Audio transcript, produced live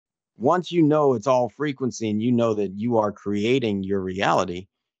once you know it's all frequency and you know that you are creating your reality,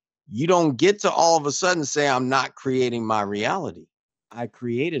 you don't get to all of a sudden say, I'm not creating my reality. I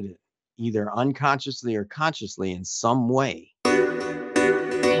created it either unconsciously or consciously in some way.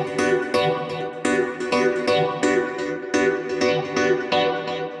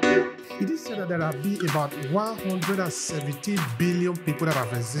 It is said that there have been about 170 billion people that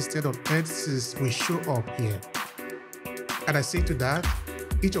have existed on Earth since we show up here. And I say to that,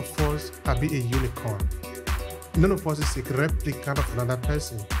 each of us have been a unicorn. None of us is a replicant of another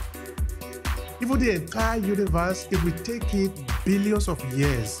person. Even the entire universe, it will take it billions of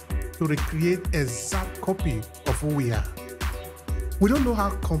years to recreate exact copy of who we are. We don't know how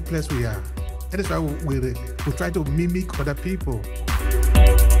complex we are. That is why we try to mimic other people.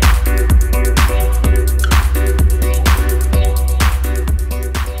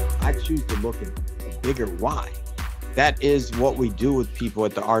 I choose to look at a bigger why. That is what we do with people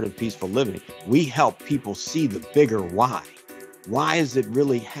at the Art of Peaceful Living. We help people see the bigger why. Why is it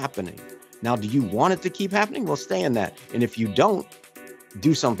really happening? Now, do you want it to keep happening? Well, stay in that. And if you don't,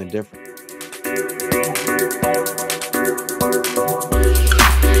 do something different.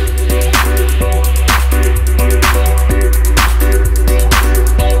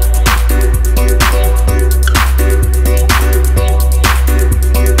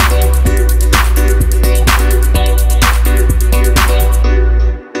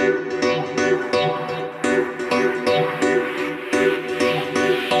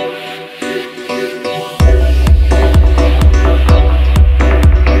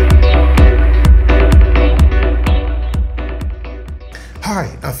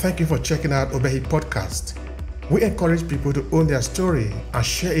 Thank you for checking out Obehi Podcast. We encourage people to own their story and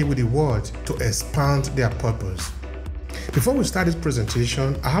share it with the world to expand their purpose. Before we start this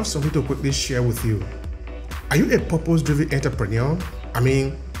presentation, I have something to quickly share with you. Are you a purpose-driven entrepreneur?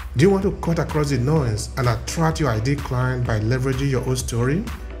 Do you want to cut across the noise and attract your ideal client by leveraging your own story?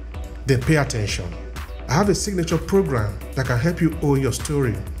 Then pay attention. I have a signature program that can help you own your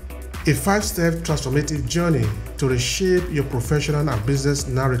story. A 5-step transformative journey to reshape your professional and business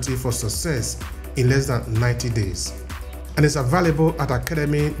narrative for success in less than 90 days. And it's available at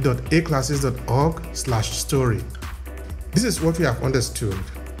academy.aclasses.org/story. This is what we have understood.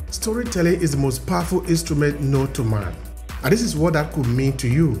 Storytelling is the most powerful instrument known to man. And this is what that could mean to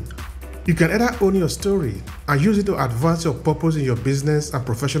you. You can either own your story and use it to advance your purpose in your business and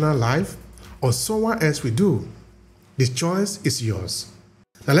professional life, or someone else will do. The choice is yours.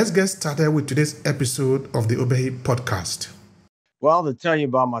 Now let's get started with today's episode of the Obehi Podcast. Well, to tell you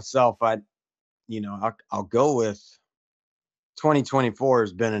about myself, I'll go with 2024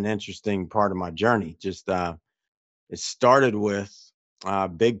 has been an interesting part of my journey. It started with a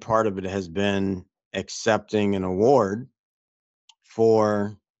big part of it has been accepting an award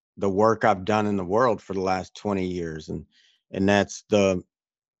for the work I've done in the world for the last 20 years. And that's the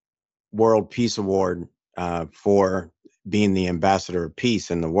World Peace Award for being the ambassador of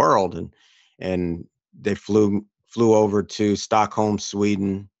peace in the world. And they flew over to Stockholm,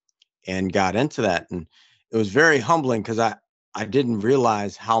 Sweden, and got into that. And it was very humbling because I didn't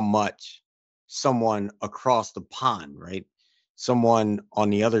realize how much someone across the pond, right? Someone on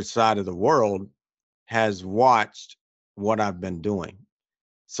the other side of the world has watched what I've been doing.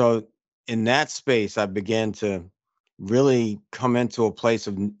 So in that space, I began to really come into a place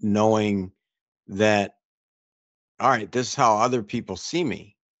of knowing that, all right, this is how other people see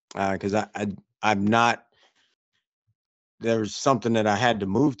me. Because I'm not, there's something that I had to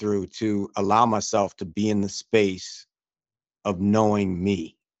move through to allow myself to be in the space of knowing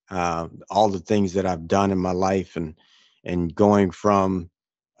me, all the things that I've done in my life, and going from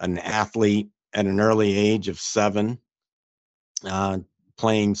an athlete at an early age of 7,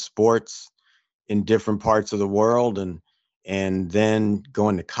 playing sports in different parts of the world, and then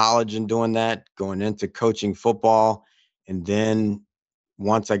going to college and doing that, going into coaching football. And then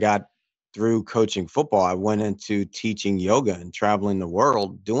once I got through coaching football, I went into teaching yoga and traveling the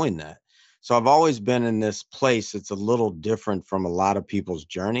world doing that. So I've always been in this place. It's a little different from a lot of people's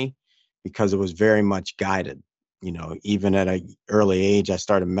journey because it was very much guided. Even at an early age, I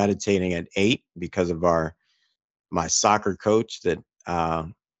started meditating at 8 because of my soccer coach that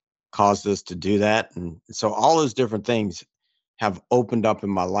caused us to do that. And so all those different things have opened up in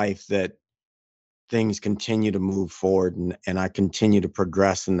my life that things continue to move forward, and I continue to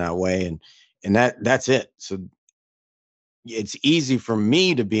progress in that way. And that's it. So it's easy for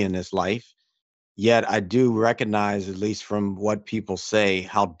me to be in this life, yet I do recognize, at least from what people say,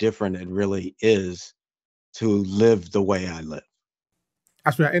 how different it really is to live the way I live.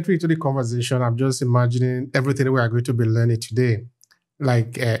 As we are entering into the conversation, I'm just imagining everything we are going to be learning today.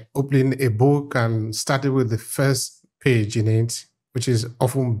 like opening a book and starting with the first page in it, which is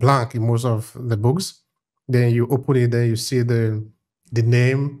often blank in most of the books. Then you open it, then you see the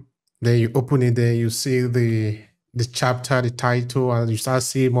name. Then you open it, then you see the chapter, the title, and you start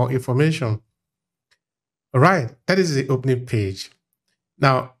seeing more information. All right, that is the opening page.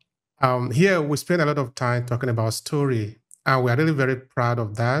 Now, here we spend a lot of time talking about story, and we are really very proud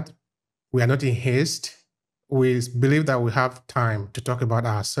of that. We are not in haste. We believe that we have time to talk about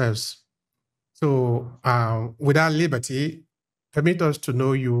ourselves. So, with that liberty, permit us to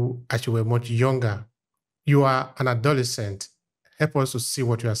know you as you were much younger. You are an adolescent. Help us to see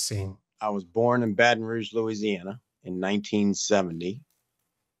what you are saying. I was born in Baton Rouge, Louisiana in 1970.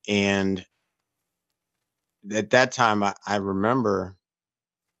 And at that time, I remember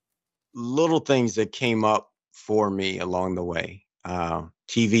little things that came up for me along the way.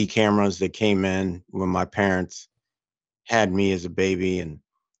 TV cameras that came in when my parents had me as a baby,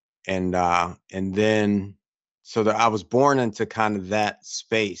 and then so that I was born into kind of that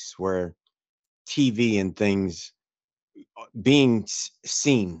space where TV and things being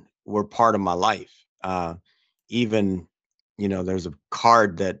seen were part of my life. Even, there's a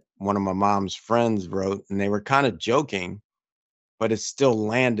card that one of my mom's friends wrote, and they were kind of joking, but it still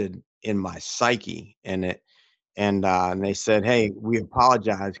landed in my psyche. And they said, "Hey, we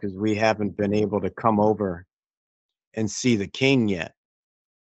apologize because we haven't been able to come over and see the king yet."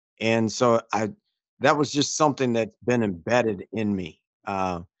 And so that was just something that's been embedded in me,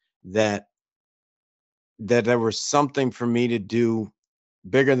 that there was something for me to do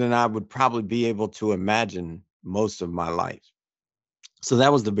bigger than I would probably be able to imagine most of my life. So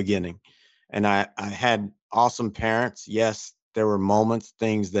that was the beginning. And I had awesome parents. Yes, there were moments,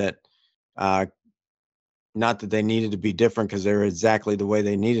 things that, uh, not that they needed to be different because they were exactly the way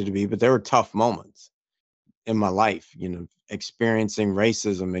they needed to be, but there were tough moments in my life, experiencing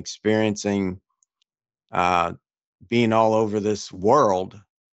racism, experiencing, uh, being all over this world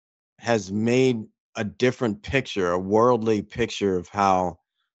has made a different picture, a worldly picture of how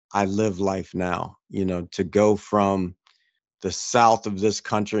I live life now. To go from the south of this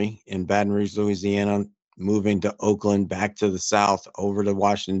country in Baton Rouge, Louisiana, moving to Oakland, back to the south, over to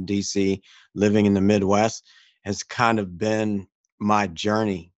Washington, D.C., living in the Midwest has kind of been my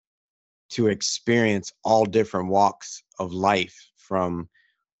journey to experience all different walks of life from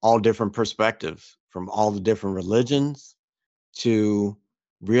all different perspectives, from all the different religions, to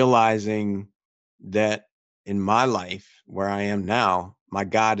realizing that in my life where I am now, my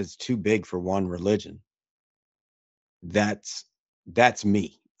God is too big for one religion. That's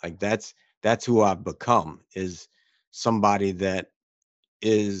me. Like that's who I've become, is somebody that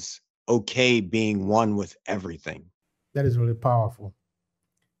is okay being one with everything. That is really powerful.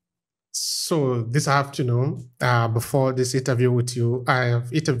 So this afternoon, before this interview with you, I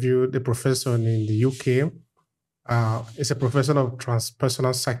have interviewed a professor in the UK. He's a professor of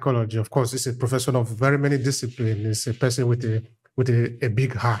transpersonal psychology. Of course, he's a professor of very many disciplines. He's a person with a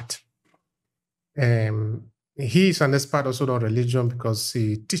big heart. He is an expert also on religion because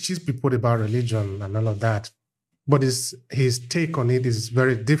he teaches people about religion and all of that. But his take on it is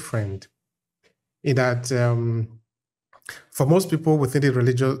very different in that for most people within the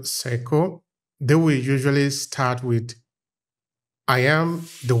religious circle, they will usually start with, I am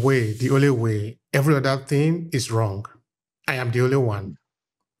the way, the only way. Every other thing is wrong. I am the only one.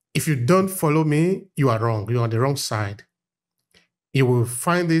 If you don't follow me, you are wrong. You're on the wrong side. You will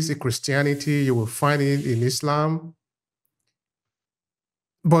find this in Christianity, you will find it in Islam.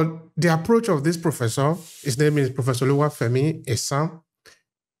 But the approach of this professor, his name is Professor Oluwafemi Esan,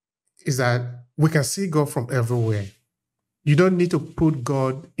 is that we can see God from everywhere. You don't need to put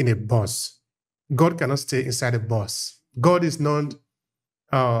God in a bus. God cannot stay inside a bus. God is not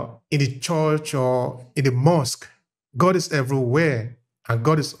in the church or in the mosque. God is everywhere. And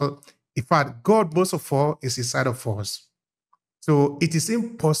God is, in fact, God most of all is inside of us. So it is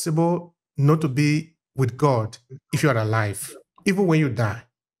impossible not to be with God if you are alive, even when you die.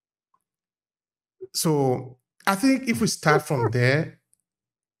 So I think if we start from there,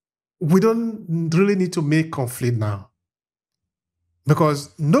 we don't really need to make conflict now,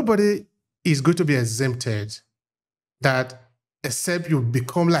 because nobody is going to be exempted that except you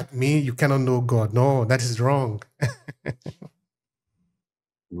become like me, you cannot know God. No, that is wrong.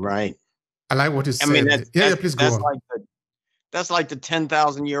 Right. I like what you I mean, said. Yeah, please go on. that's like the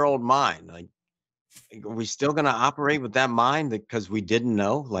 10,000-year-old mind. Like, are we still going to operate with that mind because we didn't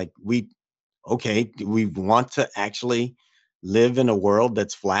know? Like, do we want to actually live in a world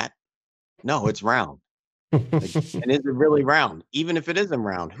that's flat? No, it's round. Like, and is it really round? Even if it isn't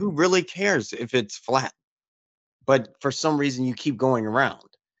round, who really cares if it's flat? but for some reason you keep going around.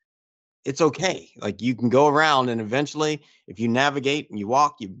 It's okay. Like you can go around, and eventually, if you navigate and you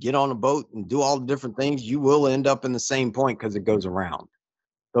walk, you get on a boat and do all the different things, you will end up in the same point because it goes around.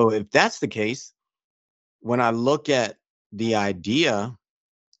 So if that's the case, when I look at the idea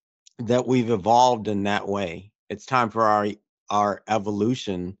that we've evolved in that way, it's time for our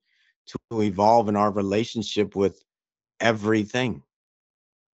evolution to evolve in our relationship with everything.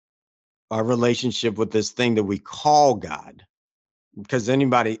 Our relationship with this thing that we call God. Because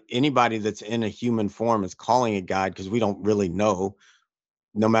anybody that's in a human form is calling it God, because we don't really know.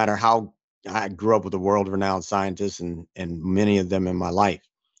 No matter how I grew up with a world-renowned scientists and many of them in my life,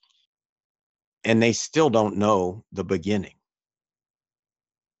 and they still don't know the beginning.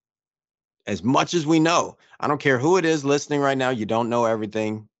 As much as we know, I don't care who it is listening right now, you don't know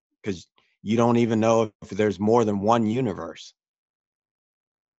everything, because you don't even know if there's more than one universe.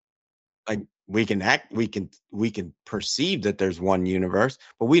 Like we can perceive that there's one universe,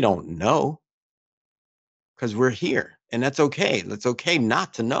 but we don't know, because we're here, and that's okay. That's okay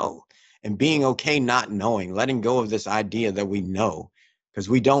not to know, and being okay not knowing, letting go of this idea that we know, because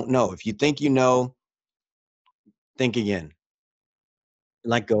we don't know. If you think you know, think again.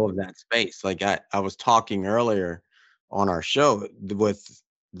 Let go of that space. Like I was talking earlier on our show with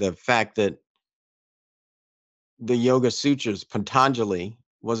the fact that the Yoga Sutras, Patanjali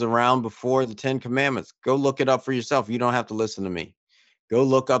was around before the Ten Commandments. Go look it up for yourself. You don't have to listen to me. Go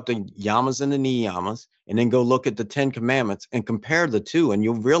look up the yamas and the niyamas, and then go look at the Ten Commandments and compare the two, and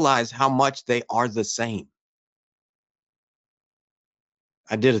you'll realize how much they are the same.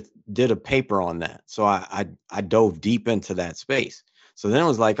 I did a paper on that, so I dove deep into that space. So then it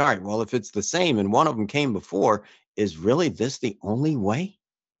was like, all right, well, if it's the same and one of them came before, is really this the only way?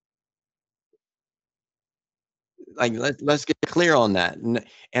 Like let's get clear on that.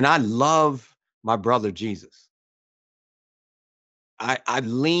 And I love my brother Jesus. I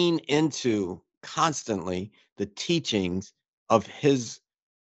lean into constantly the teachings of his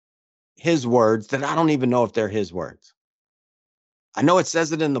words that I don't even know if they're his words. I know it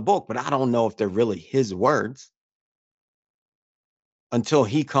says it in the book, but I don't know if they're really his words until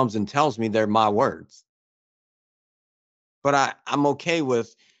he comes and tells me they're my words. But I'm okay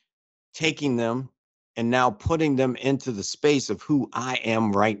with taking them and now putting them into the space of who I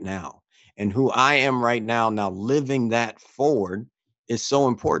am right now. And who I am right now, living that forward is so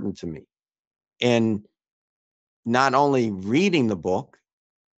important to me. And not only reading the book,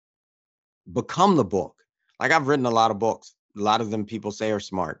 become the book. Like I've written a lot of books. A lot of them people say are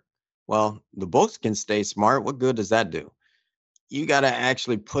smart. Well, the books can stay smart. What good does that do? You got to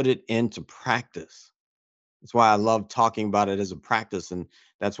actually put it into practice. That's why I love talking about it as a practice. And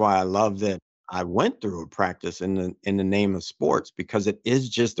that's why I love that I went through a practice in the name of sports, because it is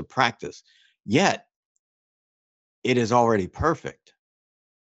just a practice. Yet it is already perfect,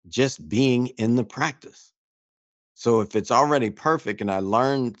 just being in the practice. So if it's already perfect and I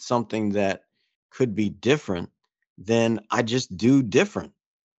learned something that could be different, then I just do differently.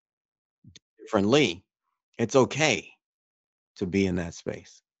 It's okay to be in that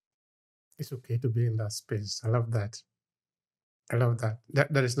space. It's okay to be in that space. I love that. I love that.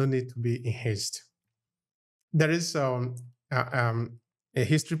 There is no need to be in haste. There is uh, um, a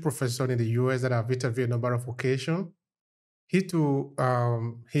history professor in the US that I've interviewed a number of occasions. He too,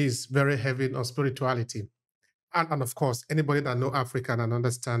 he's very heavy on spirituality. And of course, anybody that know African and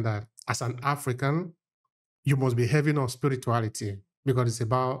understand that as an African, you must be heavy on spirituality, because it's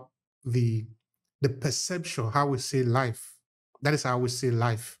about the perception, how we see life. That is how we see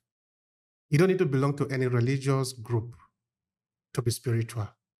life. You don't need to belong to any religious group to be spiritual.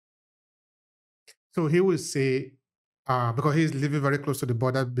 So he will say, because he's living very close to the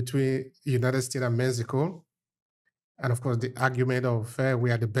border between United States and Mexico, and of course the argument of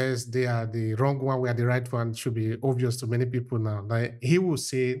we are the best, they are the wrong one, we are the right one should be obvious to many people now. Like he will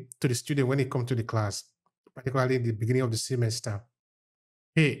say to the student when he comes to the class, particularly in the beginning of the semester,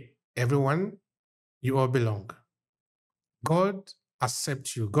 hey, everyone, you all belong. God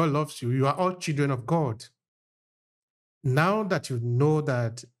accepts you. God loves you. You are all children of God. Now that you know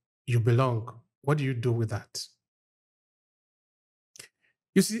that you belong, what do you do with that?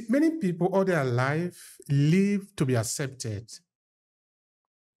 You see, many people all their life live to be accepted.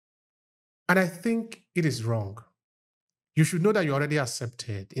 And I think it is wrong. You should know that you're already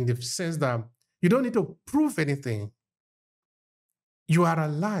accepted in the sense that you don't need to prove anything. You are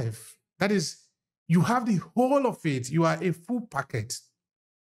alive. That is, you have the whole of it. You are a full packet.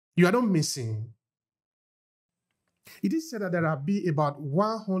 You are not missing. It is said that there have been about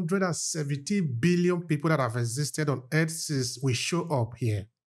 170 billion people that have existed on Earth since we show up here.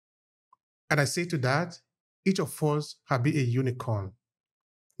 And I say to that, each of us have been a unicorn.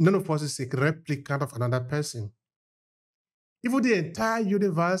 None of us is a replicant of another person. Even the entire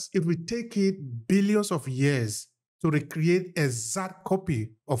universe, it will take it billions of years to recreate exact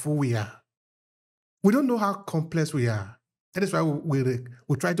copy of who we are. We don't know how complex we are. That is why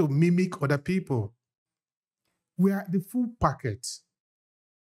we try to mimic other people. We are the full packet.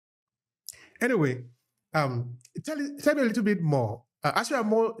 Anyway, tell me a little bit more. As you are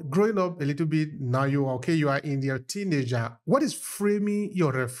more growing up a little bit now, you are in your teenager. What is framing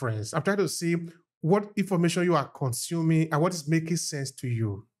your reference? I'm trying to see what information you are consuming and what is making sense to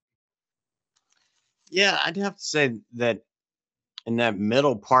you. Yeah, I'd have to say that in that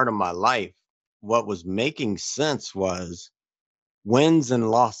middle part of my life, what was making sense was wins and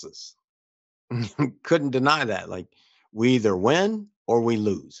losses. Couldn't deny that. Like, we either win or we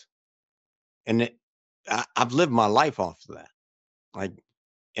lose. And I've lived my life off of that. Like,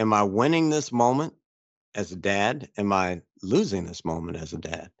 am I winning this moment as a dad? Am I losing this moment as a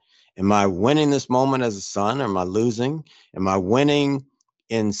dad? Am I winning this moment as a son? Or am I losing? Am I winning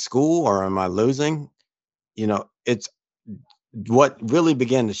in school or am I losing? It's what really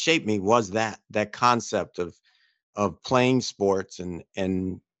began to shape me was that concept of playing sports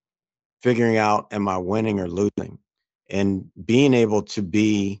and figuring out, am I winning or losing, and being able to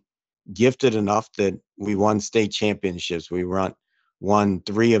be gifted enough that we won state championships. We won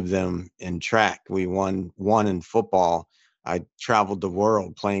 3 of them in track. We won 1 in football. I traveled the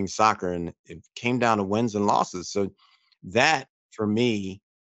world playing soccer, and it came down to wins and losses. So that for me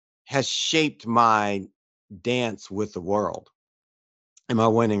has shaped my dance with the world. Am I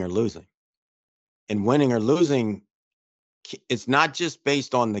winning or losing? And winning or losing, it's not just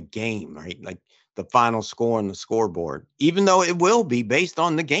based on the game, right? Like the final score on the scoreboard, even though it will be based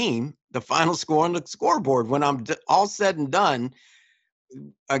on the game, the final score on the scoreboard. When I'm all said and done,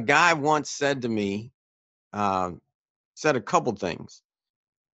 a guy once said to me, said a couple things.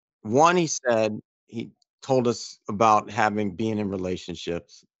 One, he told us about being in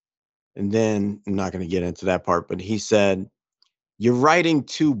relationships. And then I'm not going to get into that part, but he said, you're writing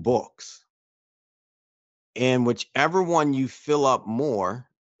 2 books. And whichever one you fill up more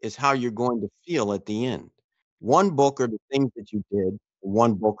is how you're going to feel at the end. One book are the things that you did,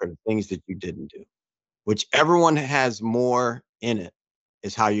 one book are the things that you didn't do. Whichever one has more in it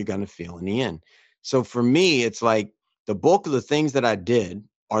is how you're going to feel in the end. So for me, it's like the book of the things that I did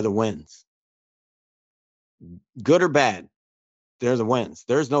are the wins. Good or bad, they're the wins.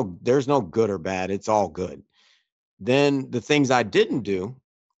 There's no good or bad. It's all good. Then the things I didn't do,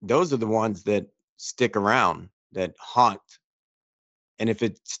 those are the ones that stick around, that haunt. And if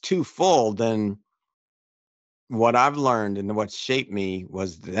it's too full, then what I've learned and what shaped me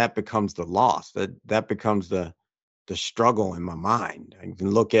was that becomes the loss. That becomes the struggle in my mind. I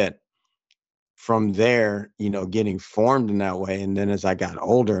can look at from there, getting formed in that way. And then as I got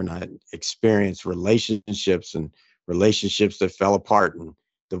older and I experienced relationships that fell apart and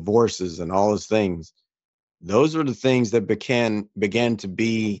divorces and all those things, those were the things that began to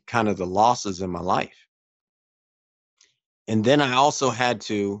be kind of the losses in my life. And then I also had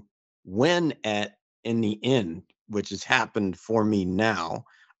to win in the end, which has happened for me now.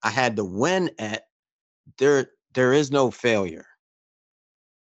 I had to win at there is no failure.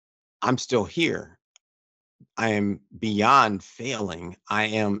 I'm still here. I am beyond failing. I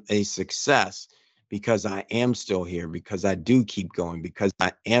am a success because I am still here, because I do keep going, because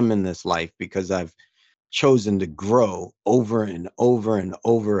I am in this life, because I've chosen to grow over and over and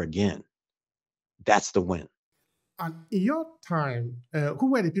over again. That's the win. And in your time,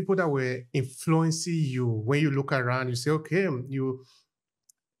 who were the people that were influencing you? When you look around, you say, you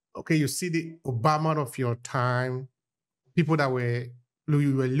see the Obama of your time, people that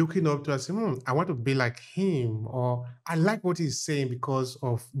you were looking up to and say, I want to be like him, or I like what he's saying because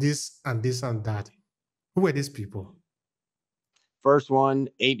of this and this and that. Who were these people? First one,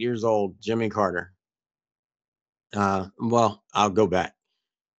 8 years old, Jimmy Carter. Well, I'll go back.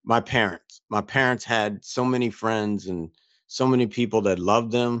 My parents had so many friends and so many people that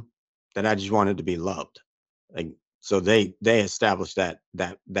loved them that I just wanted to be loved. Like, so they established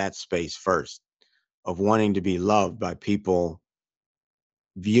that space first of wanting to be loved by people,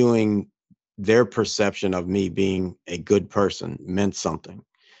 viewing their perception of me being a good person meant something.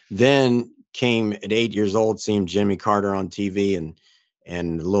 Then came at 8 years old, seeing Jimmy Carter on TV,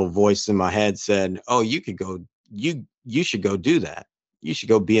 and a little voice in my head said, "Oh, you should go do that. You should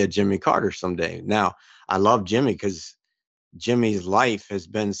go be a Jimmy Carter someday." Now, I love Jimmy because Jimmy's life has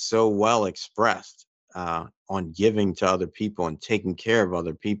been so well expressed on giving to other people and taking care of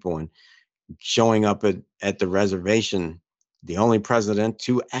other people and showing up at the reservation the only president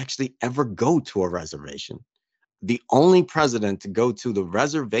to actually ever go to a reservation, the only president to go to the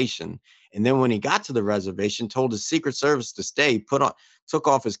reservation. And then when he got to the reservation, told his Secret Service to stay, took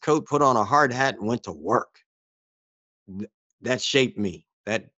off his coat, put on a hard hat, and went to work. That shaped me.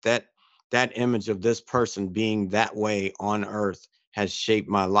 That image of this person being that way on earth has shaped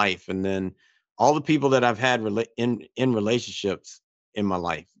my life. And then all the people that I've had in relationships in my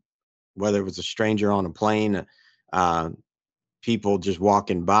life, whether it was a stranger on a plane, people just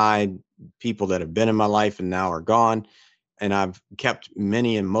walking by, people that have been in my life and now are gone. And I've kept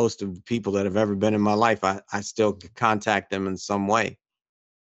many and most of the people that have ever been in my life. I still contact them in some way.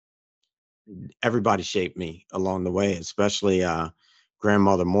 Everybody shaped me along the way, especially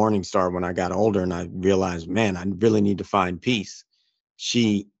grandmother Morningstar. When I got older and I realized, man, I really need to find peace.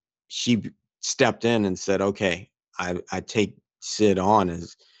 She stepped in and said, okay, I take Sid on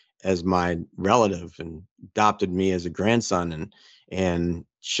as my relative and adopted me as a grandson and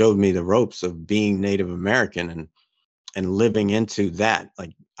showed me the ropes of being Native American and living into that.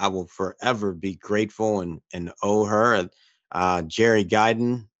 Like, I will forever be grateful and owe her. Jerry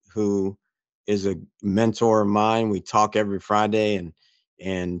Guyden, who is a mentor of mine. We talk every Friday,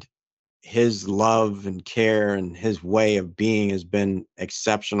 and his love and care and his way of being has been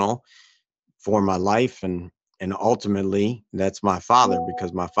exceptional for my life. And ultimately that's my father,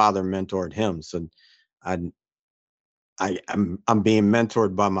 because my father mentored him. So I'm being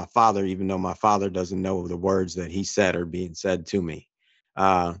mentored by my father, even though my father doesn't know the words that he said are being said to me.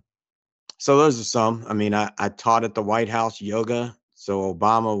 So those are some. I mean, I taught at the White House yoga. So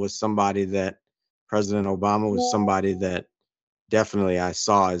President Obama was somebody that definitely I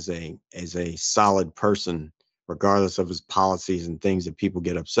saw as a solid person, regardless of his policies and things that people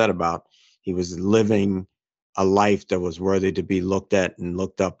get upset about. He was living a life that was worthy to be looked at and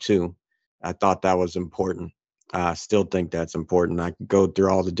looked up to. I thought that was important. I still think that's important. I could go through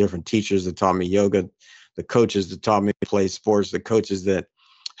all the different teachers that taught me yoga, the coaches that taught me to play sports, the coaches that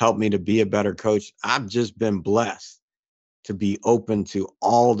helped me to be a better coach. I've just been blessed to be open to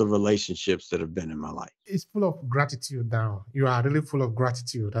all the relationships that have been in my life. It's full of gratitude now. You are really full of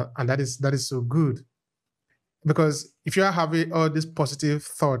gratitude. And that is so good. Because if you are having all this positive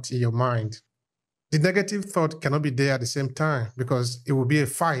thought in your mind, the negative thought cannot be there at the same time, because it will be a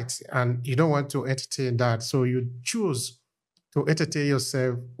fight and you don't want to entertain that. So you choose to entertain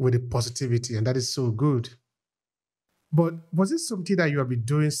yourself with the positivity, and that is so good. But was it something that you have been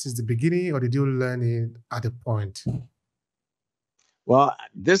doing since the beginning, or did you learn it at a point? Well,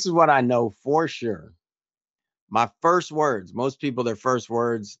 this is what I know for sure. My first words, most people, their first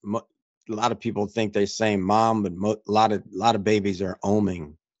words, a lot of people think they're saying mom, but a lot of babies are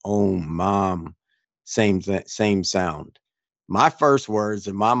oming, mom, same sound. My first words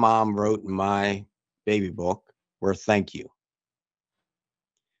that my mom wrote in my baby book were thank you.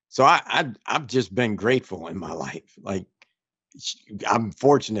 So I've just been grateful in my life. Like, I'm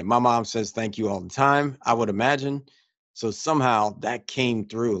fortunate. My mom says thank you all the time, I would imagine. So somehow that came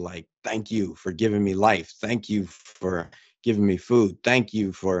through, like, thank you for giving me life. Thank you for giving me food. Thank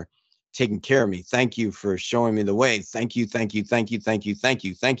you for taking care of me. Thank you for showing me the way. Thank you, thank you, thank you, thank you, thank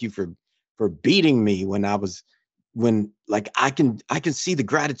you. Thank you for beating me when like I can see the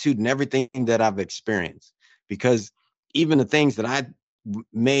gratitude in everything that I've experienced, because even the things that I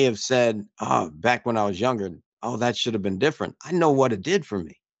may have said, back when I was younger, that should have been different. I know what it did for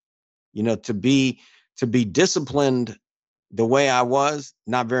me. To be disciplined the way I was.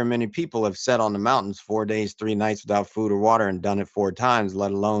 Not very many people have sat on the mountains 4 days, 3 nights without food or water and done it 4 times,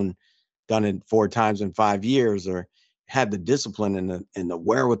 let alone done it 4 times in 5 years, or had the discipline and the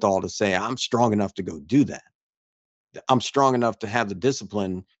wherewithal to say, I'm strong enough to go do that. I'm strong enough to have the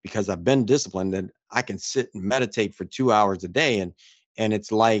discipline, because I've been disciplined, that I can sit and meditate for 2 hours a day. And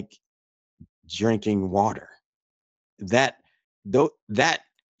it's like drinking water. That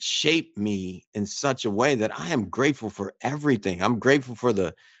shaped me in such a way that I am grateful for everything. I'm grateful for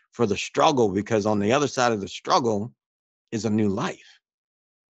the struggle, because on the other side of the struggle is a new life.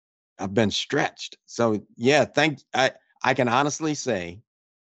 I've been stretched. So yeah, I can honestly say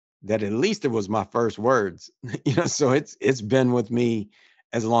that at least it was my first words. So it's been with me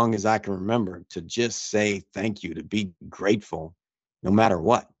as long as I can remember, to just say thank you, to be grateful no matter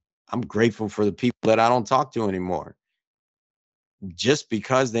what. I'm grateful for the people that I don't talk to anymore, just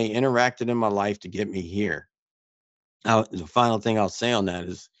because they interacted in my life to get me here. Now, the final thing I'll say on that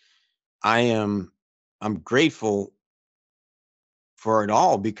is I'm grateful for it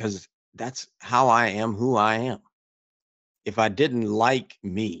all, because that's how I am who I am. If I didn't like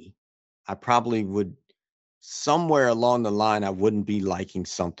me, I probably would, somewhere along the line, I wouldn't be liking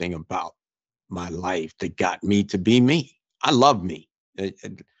something about my life that got me to be me. I love me. Like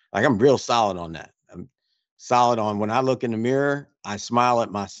I'm real solid on that. I'm solid on when I look in the mirror, I smile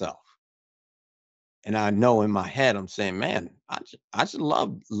at myself. And I know in my head, I'm saying, man, I should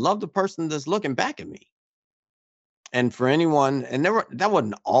love the person that's looking back at me. And for anyone, and that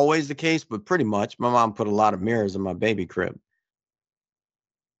wasn't always the case, but pretty much my mom put a lot of mirrors in my baby crib.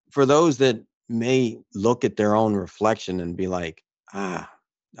 For those that may look at their own reflection and be like, I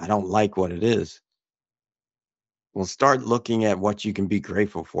don't like what it is. Well, start looking at what you can be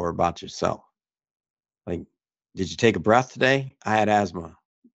grateful for about yourself. Like, did you take a breath today? I had asthma,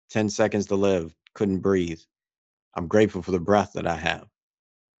 10 seconds to live, couldn't breathe. I'm grateful for the breath that I have.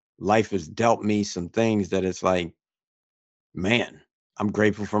 Life has dealt me some things that it's like, man, I'm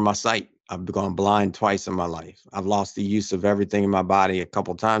grateful for my sight. I've gone blind twice in my life. I've lost the use of everything in my body a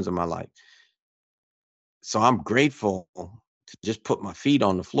couple times in my life. So I'm grateful to just put my feet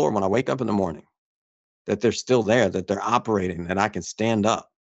on the floor when I wake up in the morning, that they're still there, that they're operating, that I can stand up.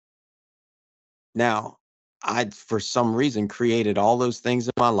 Now, I, for some reason, created all those things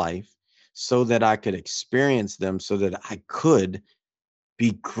in my life so that I could experience them, so that I could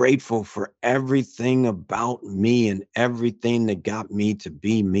be grateful for everything about me and everything that got me to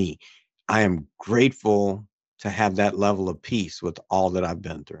be me. I am grateful to have that level of peace with all that I've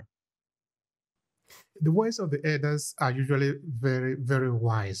been through. The words of the elders are usually very, very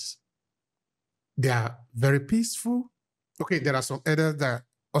wise. They are very peaceful. Okay, there are some elders that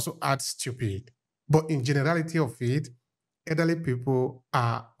also act stupid, but in generality of it, elderly people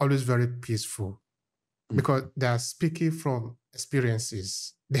are always very peaceful because they are speaking from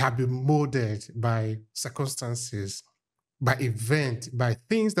experiences. They have been molded by circumstances, by events, by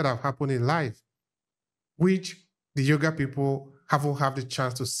things that have happened in life, which the younger people haven't had the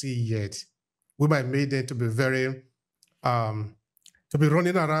chance to see yet. We might make them to be very, to be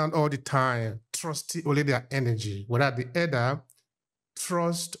running around all the time, trusting only their energy, whereas the elder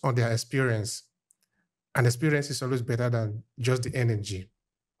trust on their experience. And experience is always better than just the energy.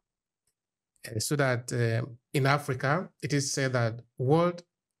 So that in Africa, it is said that what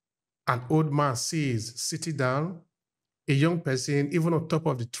an old man sees sitting down, a young person, even on top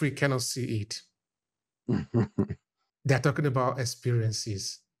of the tree, cannot see it. They're talking about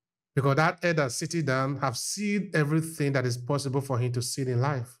experiences. Because that elder sitting down have seen everything that is possible for him to see in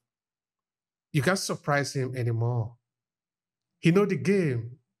life. You can't surprise him anymore. He knows the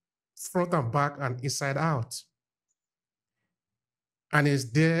game, front and back and inside out. And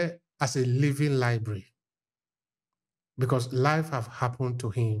is there as a living library because life have happened to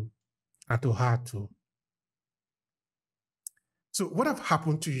him and to her too. So what have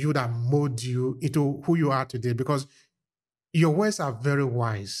happened to you that molded you into who you are today? Because your words are very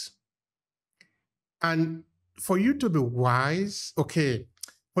wise. And for you to be wise, okay,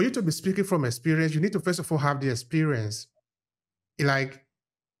 for you to be speaking from experience, you need to first of all have the experience. Like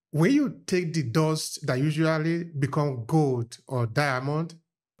when you take the dust that usually become gold or diamond,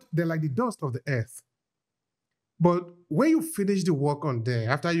 they're like the dust of the earth. But when you finish the work on them,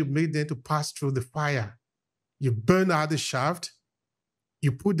 after you made them to pass through the fire, you burn out the shaft,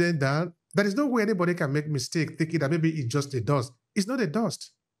 you put them down. There is no way anybody can make mistake thinking that maybe it's just the dust. It's not a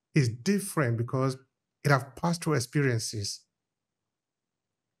dust. It's different because it have passed through experiences.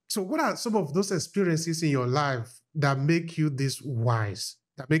 So what are some of those experiences in your life that make you this wise,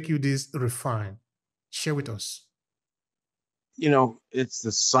 that make you this refined? Share with us. You know, it's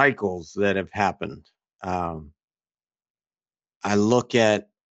the cycles that have happened. I look at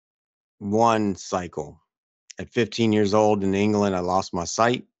one cycle. At 15 years old in England, I lost my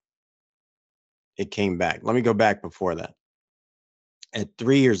sight. It came back. Let me go back before that. At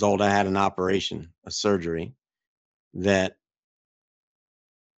 3 years old, I had an operation, a surgery that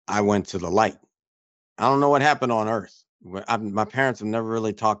I went to the light. I don't know what happened on Earth. My parents have never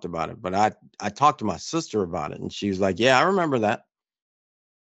really talked about it, but I talked to my sister about it, and she was like, yeah, I remember that.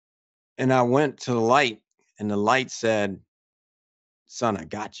 And I went to the light, and the light said, son, I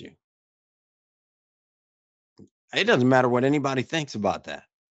got you. It doesn't matter what anybody thinks about that.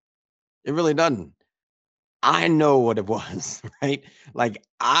 It really doesn't. I know what it was, right? Like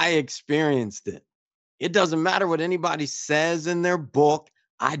I experienced it. It doesn't matter what anybody says in their book.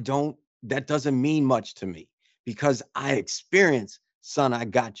 That doesn't mean much to me because I experienced, son, I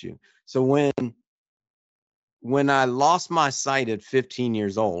got you. So when I lost my sight at 15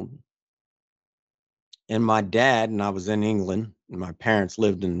 years old, and my dad and I was in England, and my parents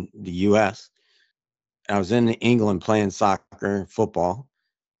lived in the US. I was in England playing soccer, football,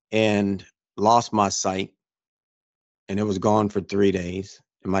 and lost my sight. And it was gone for 3 days.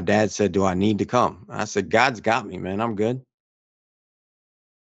 And my dad said, do I need to come? I said, God's got me, man. I'm good.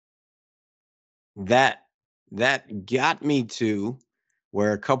 That that got me to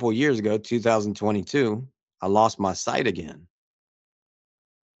where a couple of years ago, 2022, I lost my sight again.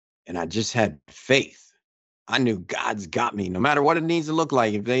 And I just had faith. I knew God's got me, no matter what it needs to look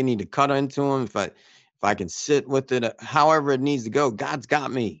like. If they need to cut into him, if I can sit with it, however it needs to go, God's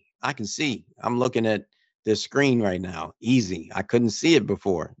got me. I can see. I'm looking at this screen right now. Easy. I couldn't see it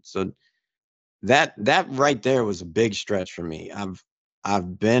before. So that right there was a big stretch for me.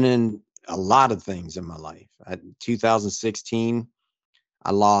 I've been in a lot of things in my life. 2016,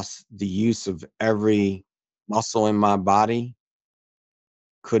 I lost the use of every muscle in my body,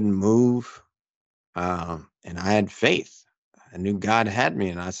 couldn't move. And I had faith. I knew God had me.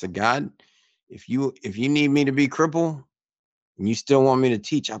 And I said, God, if you need me to be crippled and you still want me to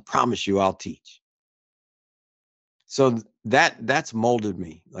teach, I promise you I'll teach. So that's molded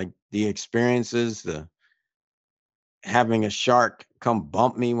me. Like the experiences, the having a shark come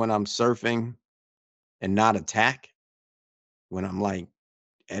bump me when I'm surfing and not attack when I'm like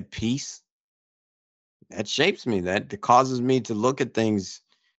at peace. That shapes me. That causes me to look at things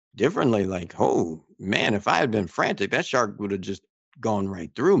differently. Like, oh man, if I had been frantic, that shark would have just gone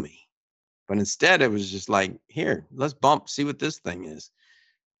right through me. But instead, it was just like, here, let's bump, see what this thing is.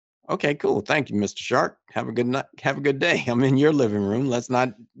 Okay, cool. Thank you, Mr. Shark. Have a good night. Have a good day. I'm in your living room. Let's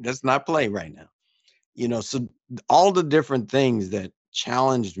not play right now. So all the different things that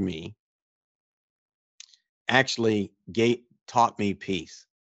challenged me actually taught me peace.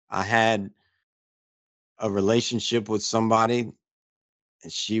 I had a relationship with somebody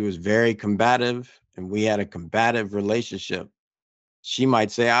and she was very combative and we had a combative relationship. She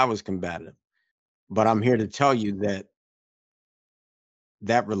might say I was combative, but I'm here to tell you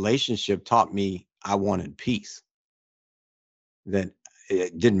that relationship taught me I wanted peace, that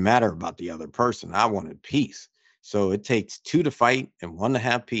it didn't matter about the other person. I wanted peace. So it takes two to fight and one to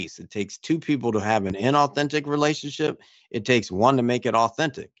have peace. It takes two people to have an inauthentic relationship. It takes one to make it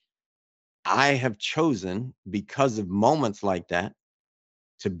authentic. I have chosen, because of moments like that,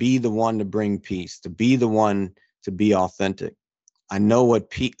 to be the one to bring peace, to be the one to be authentic. I know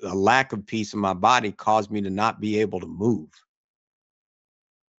what a lack of peace in my body caused me to not be able to move.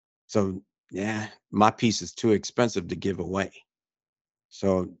 So yeah, my peace is too expensive to give away.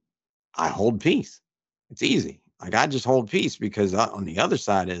 So I hold peace. It's easy. Like I just hold peace because on the other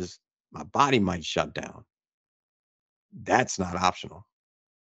side is my body might shut down. That's not optional.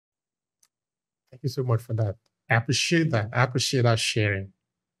 Thank you so much for that. I appreciate that. I appreciate that sharing.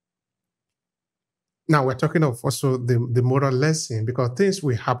 Now we're talking of also the moral lesson, because things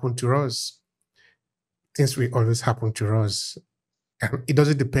will happen to us. Things will always happen to us. And it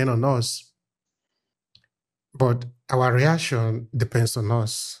doesn't depend on us, but our reaction depends on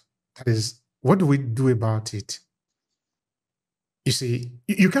us. That is, what do we do about it? You see,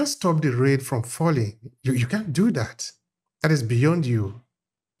 you can't stop the rain from falling. You can't do that. That is beyond you.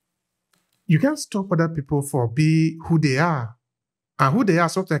 You can't stop other people for being who they are. And who they are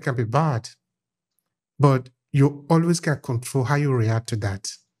sometimes can be bad. But you always can control how you react to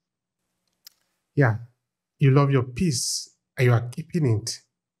that. Yeah, you love your peace and you are keeping it.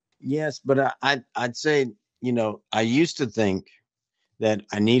 Yes, but I'd say, I used to think that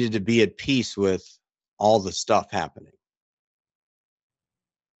I needed to be at peace with all the stuff happening.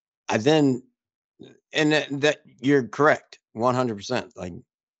 And that you're correct, 100%. Like,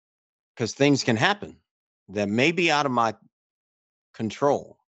 because things can happen that may be out of my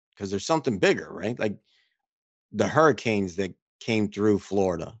control because there's something bigger, right? Like the hurricanes that came through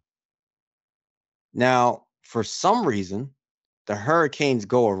Florida. Now, for some reason, the hurricanes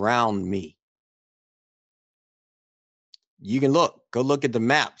go around me. You can go look at the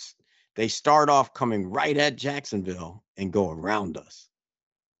maps. They start off coming right at Jacksonville and go around us.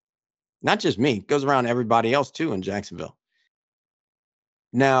 Not just me, it goes around everybody else too in Jacksonville.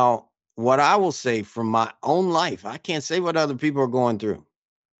 Now, what I will say from my own life, I can't say what other people are going through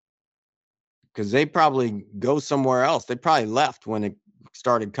because they probably go somewhere else. They probably left when it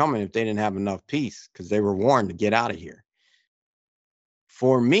started coming if they didn't have enough peace because they were warned to get out of here.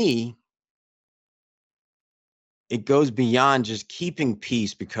 For me, it goes beyond just keeping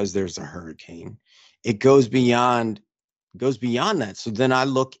peace because there's a hurricane. It goes beyond that. So then I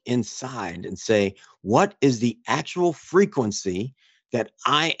look inside and say, what is the actual frequency that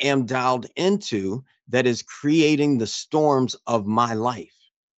I am dialed into that is creating the storms of my life?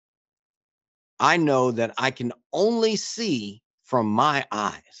 I know that I can only see from my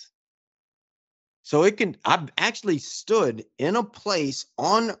eyes. So I've actually stood in a place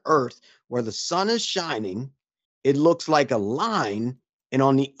on earth where the sun is shining. It looks like a line. And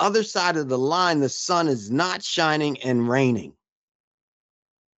on the other side of the line, the sun is not shining and raining.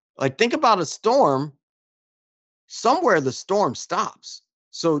 Like, think about a storm somewhere the storm stops.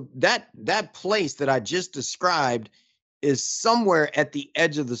 So that place that I just described is somewhere at the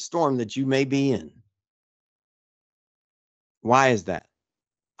edge of the storm that you may be in. Why is that?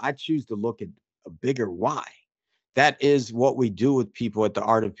 I choose to look at a bigger why. That is what we do with people at the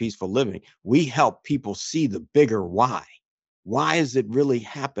Art of Peaceful Living. We help people see the bigger why. Why is it really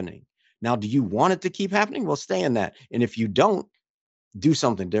happening? Now, do you want it to keep happening? Well, stay in that. And if you don't, do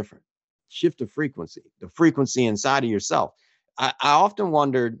something different. Shift the frequency inside of yourself. I often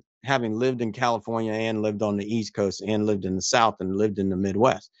wondered, having lived in California and lived on the East Coast and lived in the South and lived in the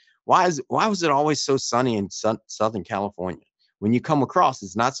Midwest, why was it always so sunny in Southern California? When you come across,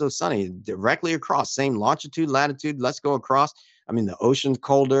 it's not so sunny. Directly across, same longitude, latitude. Let's go across. I mean, the ocean's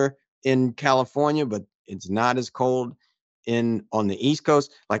colder in California, but it's not as cold on the East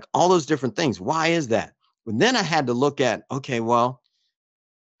Coast. Like all those different things. Why is that? And then I had to look at, okay, well,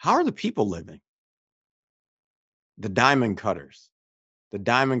 how are the people living? The diamond cutters,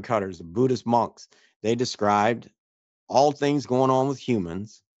 the Buddhist monks, they described all things going on with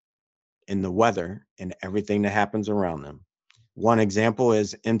humans in the weather and everything that happens around them. One example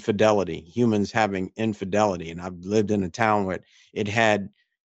is infidelity, humans having infidelity. And I've lived in a town where it had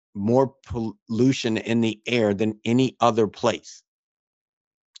more pollution in the air than any other place.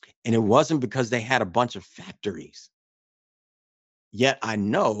 And it wasn't because they had a bunch of factories. Yet I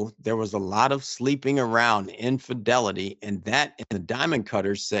know there was a lot of sleeping around, infidelity, and the diamond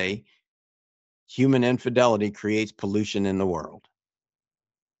cutters say human infidelity creates pollution in the world.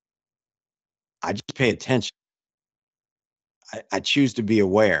 I just pay attention. I choose to be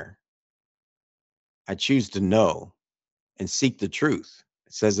aware. I choose to know and seek the truth.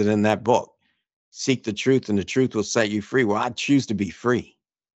 It says it in that book. Seek the truth and the truth will set you free. Well, I choose to be free.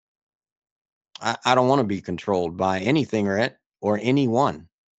 I don't want to be controlled by anything or anyone.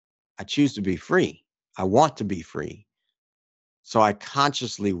 I choose to be free. I want to be free. So I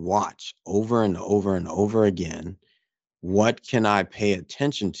consciously watch over and over and over again, what can I pay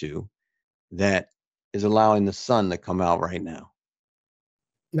attention to that is allowing the sun to come out right now?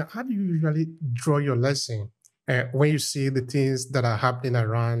 Now, how do you usually draw your lesson when you see the things that are happening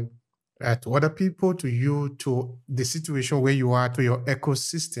around to other people, to you, to the situation where you are, to your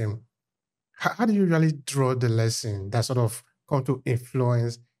ecosystem? How do you usually draw the lesson that sort of come to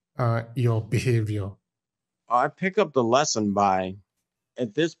influence your behavior? I pick up the lesson by,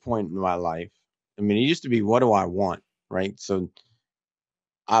 at this point in my life, I mean, it used to be, what do I want? Right. So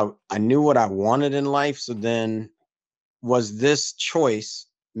I knew what I wanted in life. So then, was this choice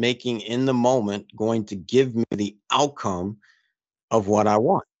making in the moment going to give me the outcome of what I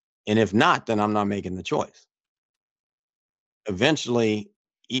want? And if not, then I'm not making the choice. Eventually,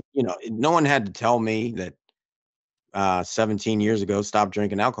 no one had to tell me that 17 years ago, stop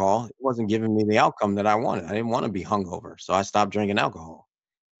drinking alcohol. It wasn't giving me the outcome that I wanted. I didn't want to be hungover. So I stopped drinking alcohol.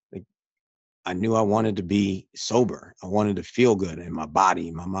 Like, I knew I wanted to be sober. I wanted to feel good in my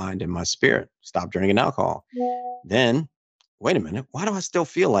body, my mind, and my spirit. Stop drinking alcohol. Then, wait a minute, why do I still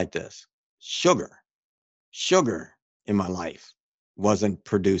feel like this? Sugar in my life wasn't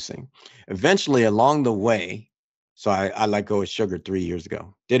producing. Eventually, along the way, so I let go of sugar 3 years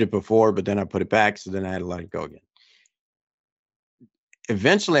ago. Did it before, but then I put it back. So then I had to let it go again.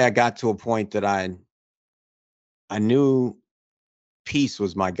 Eventually, I got to a point that I knew peace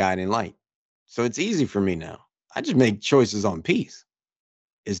was my guiding light. So it's easy for me now. I just make choices on peace.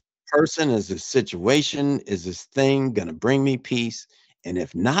 Is this person, is this situation, is this thing going to bring me peace? And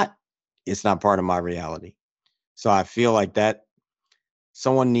if not, it's not part of my reality. So I feel like that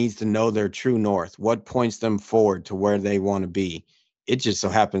someone needs to know their true north, what points them forward to where they want to be. It just so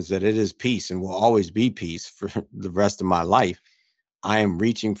happens that it is peace and will always be peace for the rest of my life. I am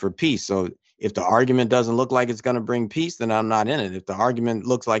reaching for peace. So if the argument doesn't look like it's going to bring peace, then I'm not in it. If the argument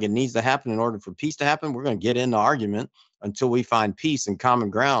looks like it needs to happen in order for peace to happen, we're going to get in the argument until we find peace and common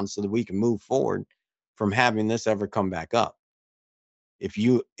ground so that we can move forward from having this ever come back up. If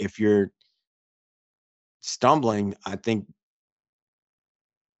you're stumbling, I think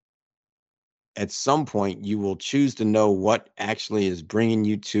at some point you will choose to know what actually is bringing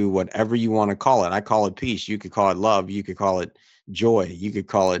you to whatever you want to call it. I call it peace. You could call it love. You could call it joy. You could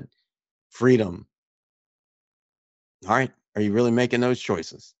call it freedom. All right. Are you really making those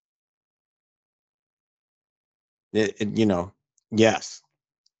choices? Yes.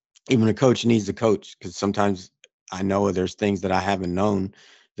 Even a coach needs a coach, because sometimes I know there's things that I haven't known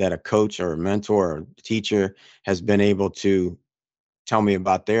that a coach or a mentor or a teacher has been able to tell me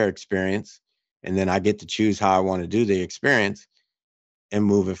about their experience. And then I get to choose how I want to do the experience and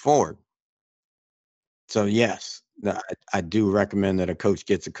move it forward. So yes, I do recommend that a coach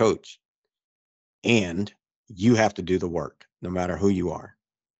gets a coach. And You have to do the work, no matter who you are.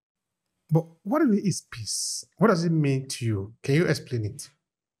 But what really is peace? What does it mean to you? Can you explain it?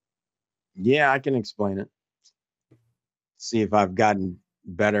 Yeah, I can explain it. See if I've gotten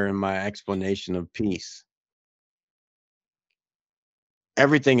better in my explanation of peace.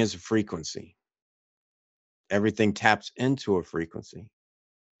 Everything is a frequency. Everything taps into a frequency.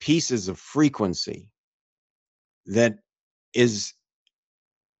 Peace is a frequency that is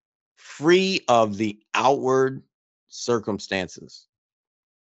free of the outward circumstances.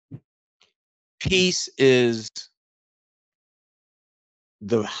 Peace is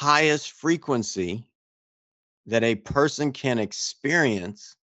the highest frequency that a person can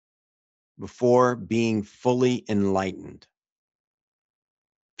experience before being fully enlightened.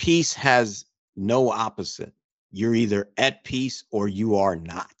 Peace has no opposite. You're either at peace or you are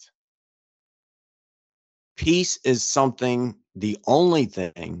not. Peace is something, the only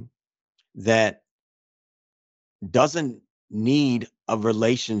thing that doesn't need a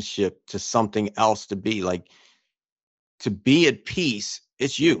relationship to something else to be. Like, to be at peace,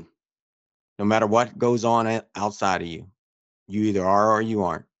 it's you. No matter what goes on outside of you, you either are or you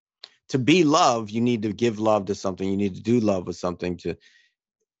aren't. To be love, you need to give love to something. You need to do love with something.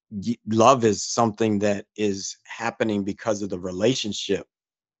 Love is something that is happening because of the relationship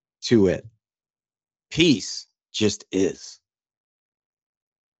to it. Peace just is.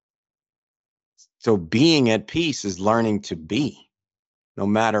 So being at peace is learning to be, no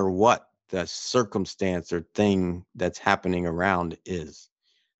matter what the circumstance or thing that's happening around is.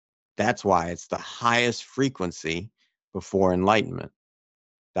 That's why it's the highest frequency before enlightenment.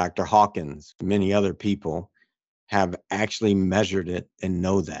 Dr. Hawkins, many other people have actually measured it and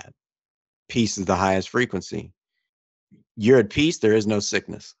know that. Peace is the highest frequency. You're at peace, there is no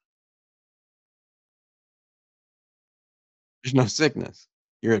sickness. There's no sickness.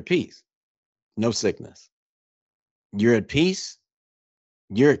 You're at peace. No sickness. You're at peace.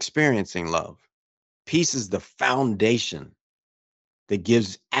 You're experiencing love. Peace is the foundation that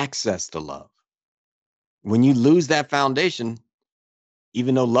gives access to love. When you lose that foundation,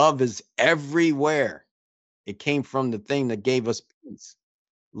 even though love is everywhere, it came from the thing that gave us peace.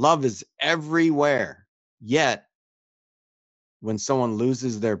 Love is everywhere. Yet, when someone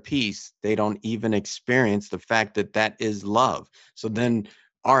loses their peace, they don't even experience the fact that that is love. So then,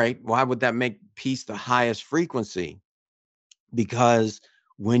 all right, why would that make peace the highest frequency? Because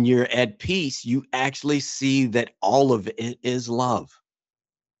when you're at peace, you actually see that all of it is love.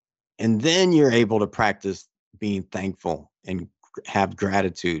 And then you're able to practice being thankful and have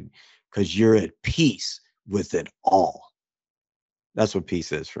gratitude because you're at peace with it all. That's what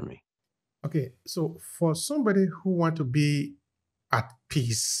peace is for me. Okay, so for somebody who want to be at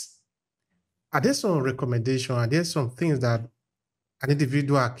peace, are there some recommendations? Are there some things that an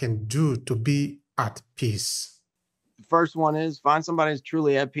individual can do to be at peace? The first one is find somebody who's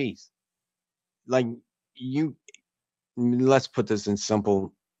truly at peace. Like let's put this in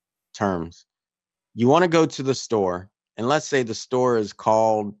simple terms. You want to go to the store, and let's say the store is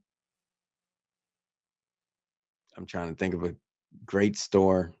called, I'm trying to think of a great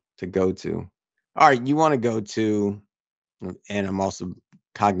store to go to. All right, you want to go to, and I'm also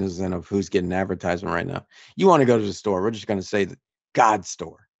cognizant of who's getting advertisement right now. You want to go to the store. We're just going to say the God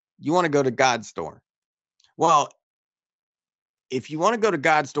store. You want to go to God's store. Well, if you want to go to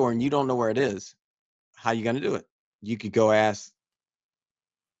God's store and you don't know where it is, how are you going to do it? You could go ask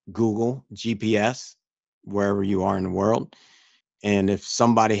Google, GPS, wherever you are in the world. And if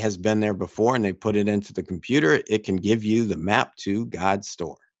somebody has been there before and they put it into the computer, it can give you the map to God's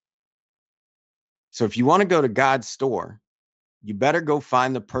store. So if you want to go to God's store, you better go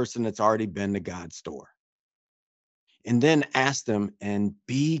find the person that's already been to God's store. And then ask them and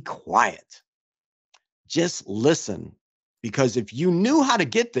be quiet. Just listen. Because if you knew how to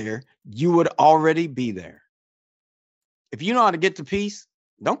get there, you would already be there. If you know how to get to peace,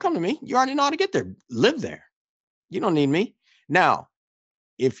 don't come to me. You already know how to get there. Live there. You don't need me. Now,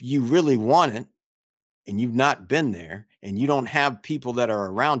 if you really want it and you've not been there and you don't have people that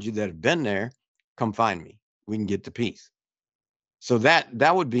are around you that have been there, come find me. We can get to peace. So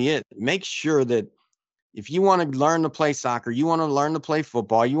that would be it. Make sure that if you want to learn to play soccer, you want to learn to play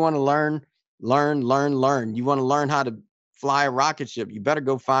football, you want to learn. You want to learn how to fly a rocket ship. You better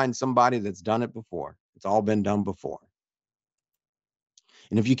go find somebody that's done it before. It's all been done before.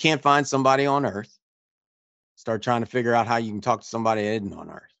 And if you can't find somebody on earth, start trying to figure out how you can talk to somebody that isn't on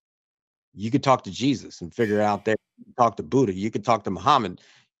earth. You could talk to Jesus and figure out there, talk to Buddha. You could talk to Muhammad,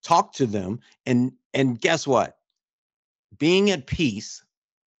 talk to them. And guess what? Being at peace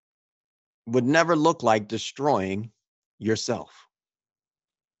would never look like destroying yourself.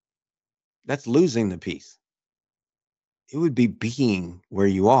 That's losing the peace. It would be being where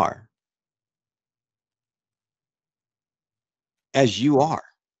you are as you are.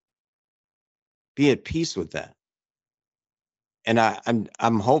 Be at peace with that. And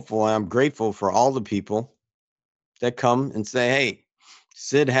I'm hopeful and I'm grateful for all the people that come and say, hey,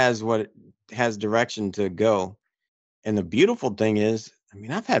 Sid has direction to go. And the beautiful thing is, I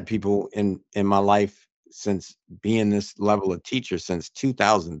mean, I've had people in my life since being this level of teacher since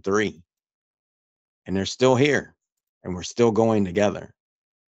 2003, and they're still here, and we're still going together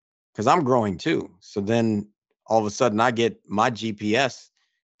because I'm growing too. So then all of a sudden, I get my GPS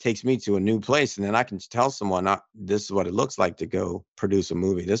takes me to a new place, and then I can tell someone, this is what it looks like to go produce a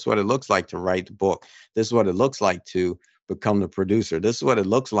movie. This is what it looks like to write the book. This is what it looks like to become the producer. This is what it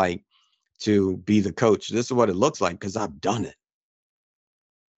looks like to be the coach. This is what it looks like because I've done it.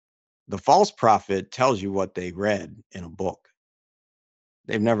 The false prophet tells you what they read in a book.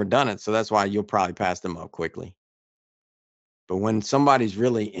 They've never done it, so that's why you'll probably pass them up quickly. But when somebody's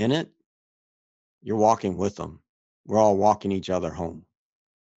really in it, you're walking with them. We're all walking each other home.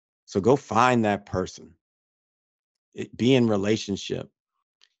 So go find that person. Be in relationship.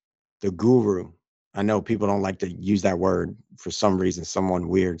 The guru. I know people don't like to use that word. For some reason, someone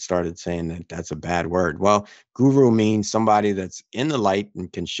weird started saying that that's a bad word. Well, guru means somebody that's in the light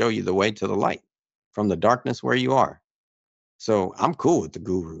and can show you the way to the light from the darkness where you are. So I'm cool with the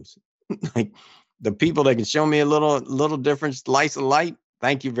gurus. Like the people that can show me a little different slice of light.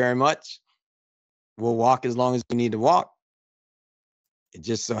 Thank you very much. We'll walk as long as we need to walk. It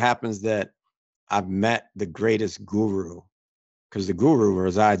just so happens that I've met the greatest guru because the guru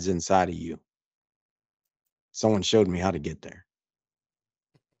resides inside of you. Someone showed me how to get there.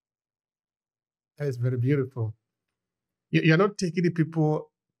 That is very beautiful. You're not taking the people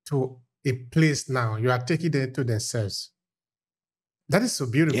to a place now. You are taking them to themselves. That is so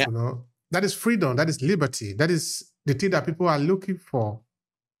beautiful, Yeah. no? That is freedom. That is liberty. That is the thing that people are looking for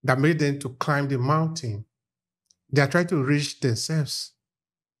that made them to climb the mountain. They are trying to reach themselves.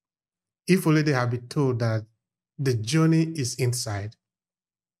 If only they have been told that the journey is inside.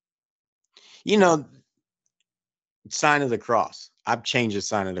 You know, sign of the cross. I've changed the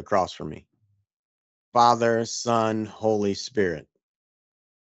sign of the cross for me. Father, Son, Holy Spirit.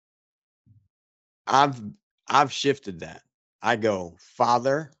 I've shifted that. I go,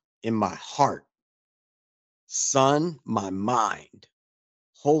 Father, in my heart, Son, my mind,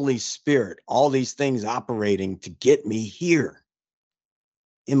 Holy Spirit, all these things operating to get me here.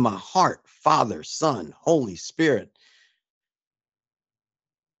 In my heart, Father, Son, Holy Spirit.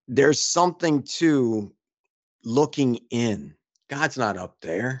 There's something to looking in. God's not up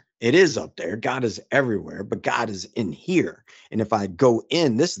there. It is up there. God is everywhere, but God is in here. And if I go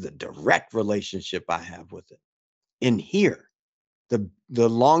in, this is the direct relationship I have with it. In here, the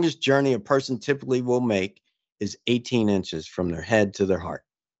longest journey a person typically will make is 18 inches from their head to their heart.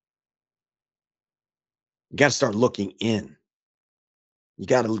 You got to start looking in. You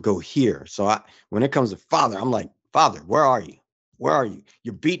got to go here. So when it comes to Father, I'm like, Father, where are you? Where are you?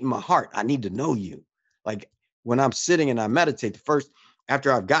 You're beating my heart. I need to know you. Like when I'm sitting and I meditate,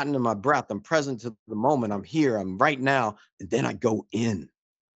 after I've gotten to my breath, I'm present to the moment. I'm here. I'm right now. And then I go in.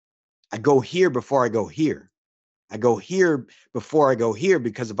 I go here before I go here. I go here before I go here,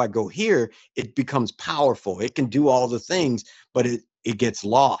 because if I go here, it becomes powerful. It can do all the things, but it gets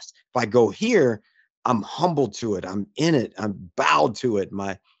lost. If I go here, I'm humble to it. I'm in it. I'm bowed to it.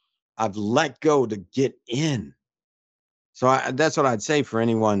 I've let go to get in. So that's what I'd say for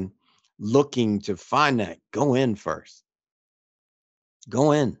anyone looking to find that. Go in first.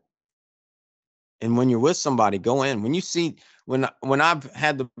 Go in. And when you're with somebody, go in. When you see, when I've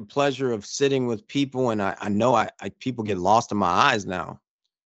had the pleasure of sitting with people, and I know people get lost in my eyes now.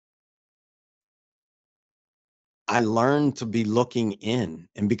 I learn to be looking in.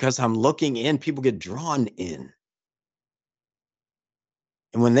 And because I'm looking in, people get drawn in.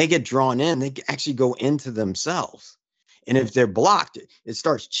 And when they get drawn in, they actually go into themselves. And if they're blocked, it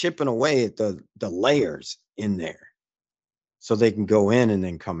starts chipping away at the layers in there so they can go in and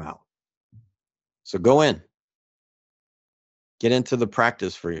then come out. So go in. Get into the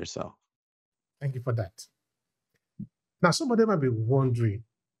practice for yourself. Thank you for that. Now, somebody might be wondering,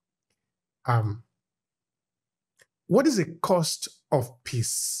 what is the cost of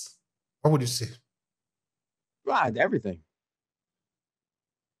peace? What would you say? Right, everything.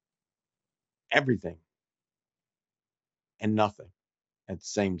 Everything. And nothing at the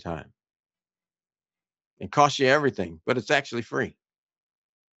same time. It costs you everything, but it's actually free.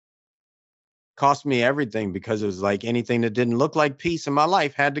 Cost me everything because it was like anything that didn't look like peace in my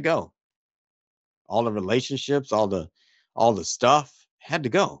life had to go. All the relationships, all the stuff had to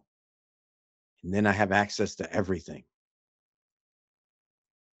go. And then I have access to everything.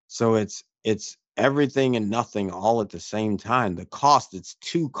 So it's everything and nothing all at the same time. The cost, it's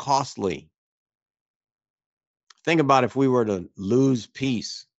too costly. Think about if we were to lose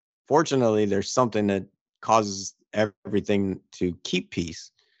peace. Fortunately, there's something that causes everything to keep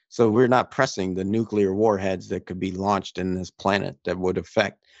peace. So we're not pressing the nuclear warheads that could be launched in this planet that would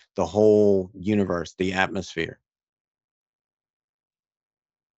affect the whole universe, the atmosphere.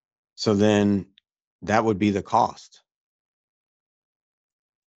 So then that would be the cost.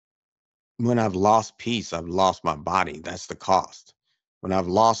 When I've lost peace, I've lost my body. That's the cost. When I've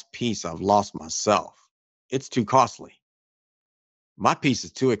lost peace, I've lost myself. It's too costly. My peace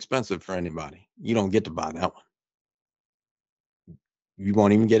is too expensive for anybody. You don't get to buy that one. You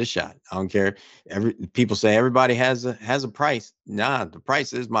won't even get a shot. I don't care. People say everybody has a price. Nah, the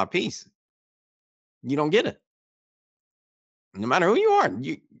price is my peace. You don't get it. No matter who you are.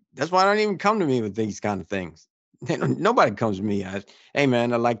 That's why I don't even come to me with these kind of things. Nobody comes to me. Hey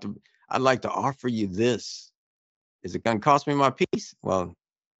man, I'd like to offer you this. Is it gonna cost me my peace? Well,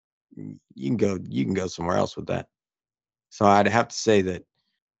 you can go somewhere else with that. So I'd have to say that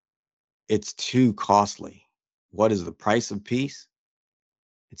it's too costly. What is the price of peace?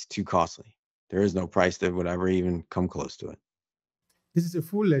 It's too costly. There is no price that would ever even come close to it. This is a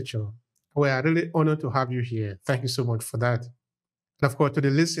full lecture. We are really honored to have you here. Thank you so much for that. And of course, to the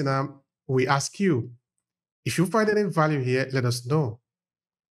listener, we ask you, if you find any value here, let us know.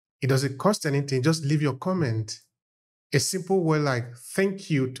 It doesn't cost anything. Just leave your comment. A simple word like thank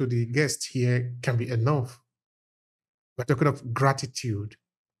you to the guest here can be enough. We're talking of gratitude.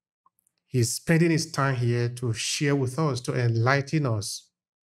 He's spending his time here to share with us, to enlighten us.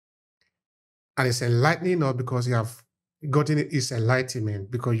 And it's enlightening us because you have gotten his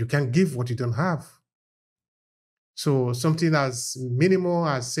enlightenment, because you can give what you don't have. So something as minimal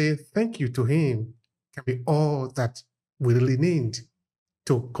as saying thank you to him can be all that we really need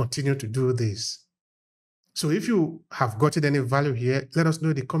to continue to do this. So if you have gotten any value here, let us know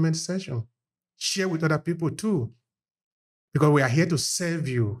in the comment section. Share with other people too, because we are here to serve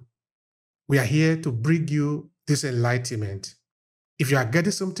you. We are here to bring you this enlightenment. If you are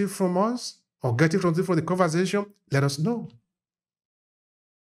getting something from us or getting something from the conversation, let us know.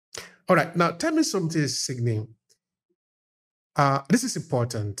 All right, now tell me something, Sidney. This is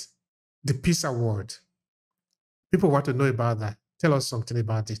important. The Peace Award. People want to know about that. Tell us something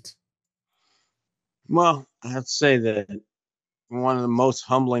about it. Well, I have to say that one of the most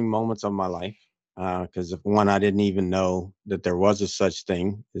humbling moments of my life, because one, I didn't even know that there was a such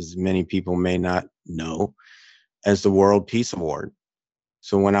thing, as many people may not know, as the World Peace Award.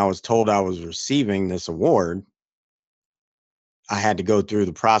 So when I was told I was receiving this award, I had to go through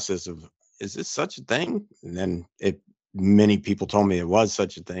the process of, is this such a thing? And then many people told me it was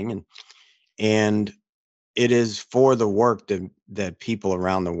such a thing. And it is for the work that people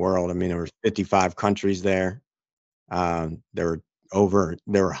around the world, I mean, there were 55 countries there. There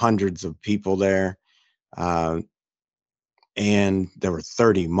were hundreds of people there. And there were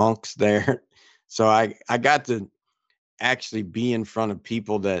 30 monks there. So I got to actually be in front of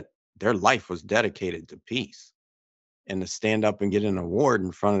people that their life was dedicated to peace. And to stand up and get an award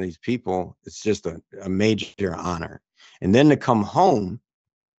in front of these people, it's just a major honor. And then to come home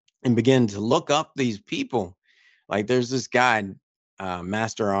and begin to look up these people. Like there's this guy,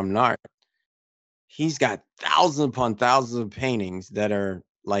 Master Amnart. He's got thousands upon thousands of paintings that are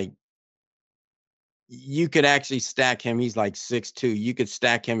like, you could actually stack him. He's like 6'2". You could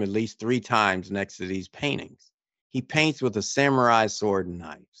stack him at least 3 times next to these paintings. He paints with a samurai sword and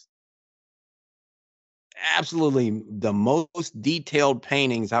knives. Absolutely the most detailed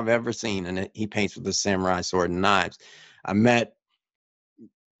paintings I've ever seen. And he paints with a samurai sword and knives. I met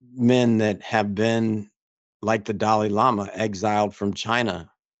men that have been like the Dalai Lama, exiled from China,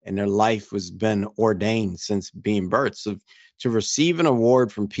 and their life has been ordained since being birthed. So to receive an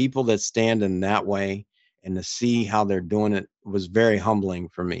award from people that stand in that way and to see how they're doing it was very humbling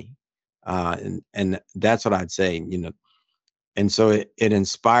for me. And that's what I'd say, and so it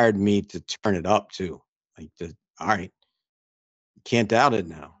inspired me to turn it up too. All right, can't doubt it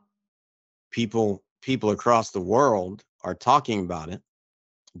now. People across the world are talking about it,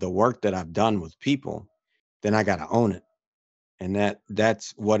 the work that I've done with people, then I got to own it. And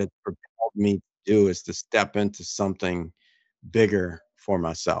that's what it propelled me to do, is to step into something bigger for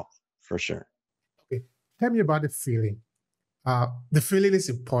myself, for sure. Okay, tell me about the feeling. The feeling is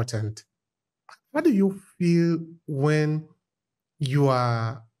important. How do you feel when you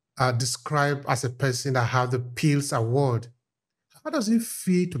are described as a person that have the Peace Award? How does it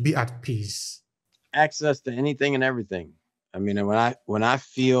feel to be at peace? Access to anything and everything. I mean, when I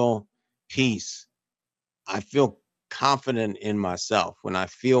feel peace, I feel confident in myself, when I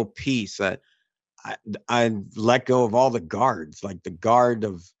feel peace, I let go of all the guards, like the guard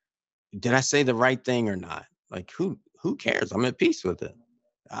of, did I say the right thing or not? Like who cares? I'm at peace with it.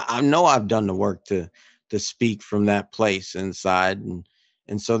 I know I've done the work to speak from that place inside,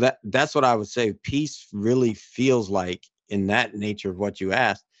 and so that's what I would say. Peace really feels like, in that nature of what you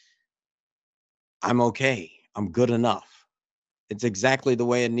asked, I'm okay. I'm good enough. It's exactly the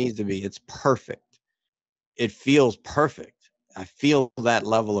way it needs to be. It's perfect. It feels perfect. I feel that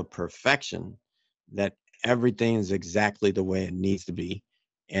level of perfection, that everything is exactly the way it needs to be.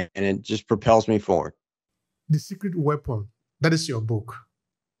 And it just propels me forward. The Secret Weapon, that is your book.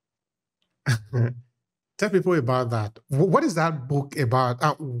 Tell people about that. What is that book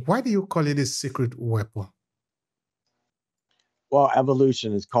about? Why do you call it a secret weapon? Well,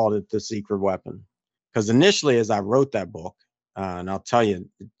 evolution has called it the secret weapon. Because initially, as I wrote that book, and I'll tell you,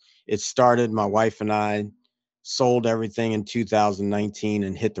 it started, my wife and I sold everything in 2019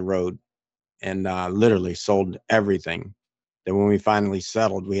 and hit the road, and literally sold everything. Then when we finally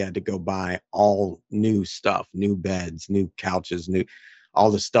settled, we had to go buy all new stuff, new beds, new couches, new,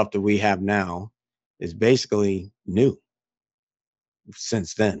 all the stuff that we have now is basically new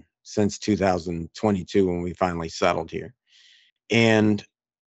since then, since 2022 when we finally settled here. And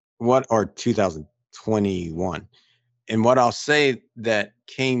or 2021. And what I'll say that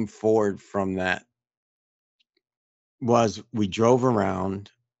came forward from that was, we drove around,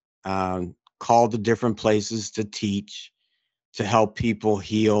 called to different places to teach, to help people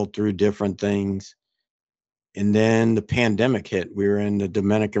heal through different things. And then the pandemic hit. We were in the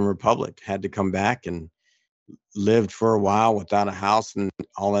Dominican Republic, had to come back, and lived for a while without a house and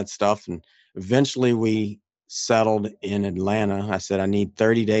all that stuff. And eventually we settled in Atlanta. I said, I need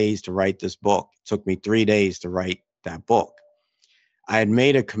 30 days to write this book. It took me 3 days to write that book. I had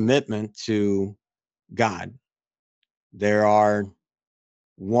made a commitment to God. There are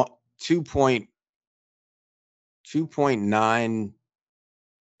 2.9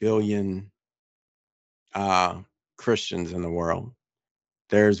 billion Christians in the world.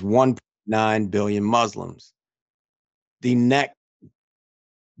 There's 1.9 billion Muslims. The next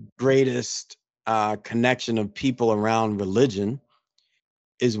greatest connection of people around religion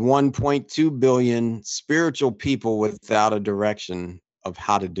is 1.2 billion spiritual people without a direction of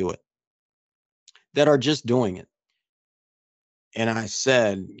how to do it, that are just doing it. And I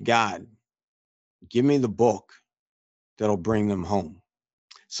said, God, give me the book that'll bring them home.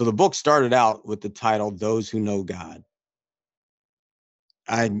 So the book started out with the title, Those Who Know God.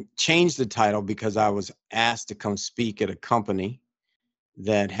 I changed the title because I was asked to come speak at a company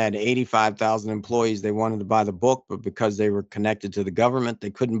that had 85,000 employees. They wanted to buy the book, but because they were connected to the government,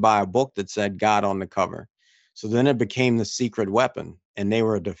 they couldn't buy a book that said God on the cover. So then it became the secret weapon, and they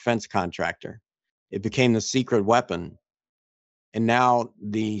were a defense contractor. It became the secret weapon. And now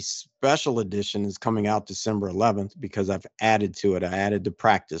the special edition is coming out December 11th because I've added to it. I added the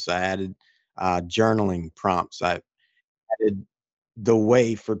practice. I added journaling prompts. I added the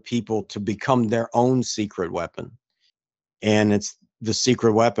way for people to become their own secret weapon. And it's the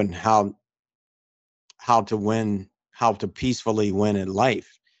secret weapon, how to win, how to peacefully win in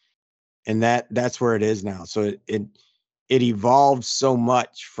life. And that's where it is now. So it evolved so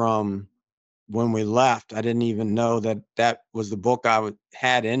much from when we left. I didn't even know that was the book I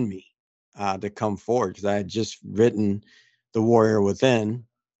had in me to come forward, because I had just written The Warrior Within,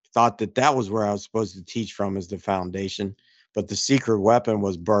 thought that was where I was supposed to teach from, as the foundation. But the secret weapon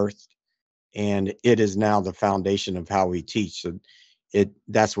was birthed, and it is now the foundation of how we teach. So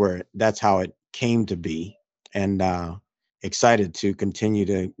that's how it came to be, and excited to continue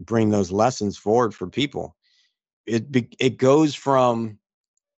to bring those lessons forward for people. It goes from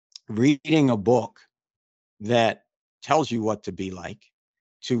reading a book that tells you what to be like,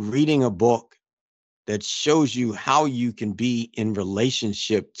 to reading a book that shows you how you can be in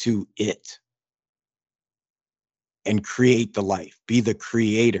relationship to it and create the life, be the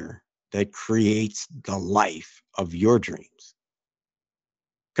creator that creates the life of your dreams.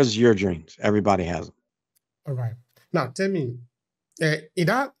 Because your dreams, everybody has them. All right. Now, tell me, in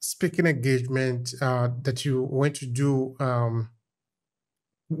that speaking engagement that you went to do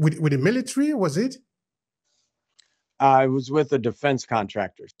with the military, was it? I was with a defense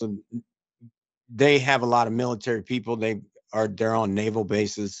contractor. So they have a lot of military people. They're on naval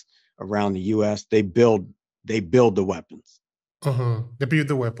bases around the U.S. They build the weapons. They build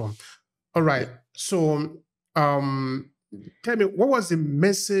the weapon. All right. So, tell me, what was the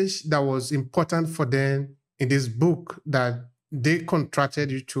message that was important for them in this book that they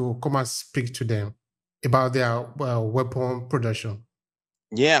contracted you to come and speak to them about their weapon production?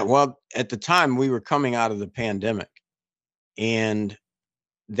 Yeah, well, at the time we were coming out of the pandemic, and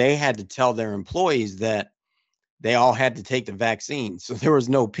they had to tell their employees that they all had to take the vaccine. So there was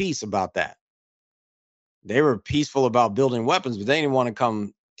no peace about that. They were peaceful about building weapons, but they didn't want to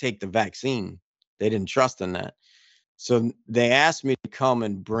come take the vaccine. They didn't trust in that. So they asked me to come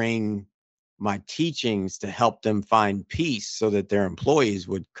and bring my teachings to help them find peace so that their employees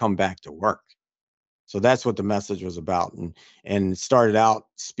would come back to work. So that's what the message was about. And started out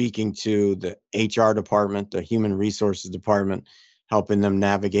speaking to the HR department, the human resources department, helping them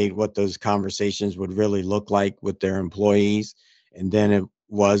navigate what those conversations would really look like with their employees. And then it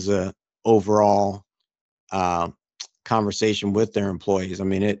was a overall conversation with their employees. I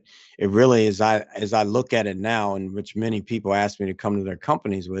mean, it really is, as I look at it now, and which many people ask me to come to their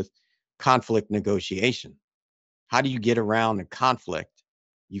companies with, conflict negotiation. How do you get around a conflict?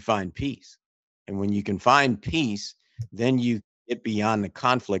 You find peace. And when you can find peace, then you get beyond the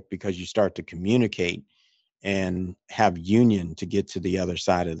conflict because you start to communicate and have union to get to the other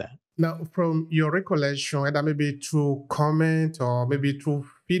side of that. Now, from your recollection, whether maybe through comment or maybe through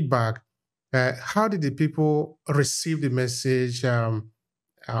feedback, how did the people receive the message?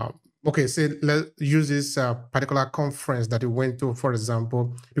 Okay, say let's use this particular conference that you went to, for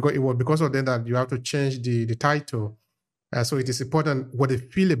example, because it was because of them that you have to change the title. So it is important what they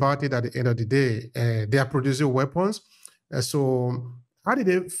feel about it at the end of the day. They are producing weapons. So how did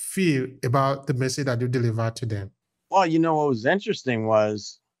they feel about the message that you delivered to them? Well, what was interesting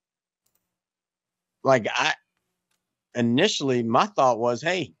was, like, initially my thought was,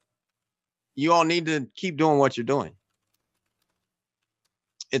 hey, you all need to keep doing what you're doing.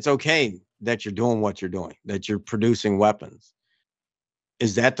 It's okay that you're doing what you're doing, that you're producing weapons.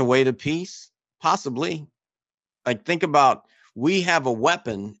 Is that the way to peace? Possibly. Like, think about, we have a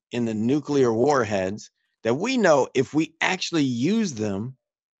weapon in the nuclear warheads that we know if we actually use them,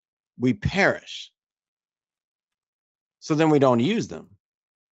 we perish. So then we don't use them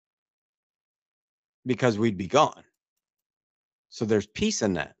because we'd be gone. So there's peace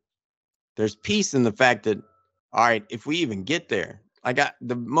in that. There's peace in the fact that, all right, if we even get there,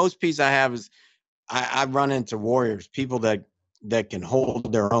 the most peace I have is I run into warriors, people that can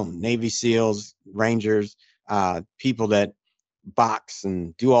hold their own, Navy SEALs, Rangers, people that box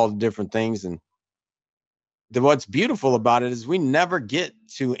and do all the different things. And what's beautiful about it is we never get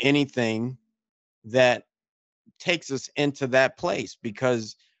to anything that takes us into that place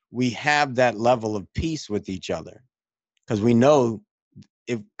because we have that level of peace with each other, because we know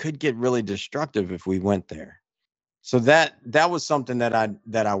it could get really destructive if we went there. So that was something that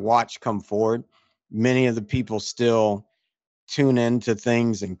I watched come forward. Many of the people still tune into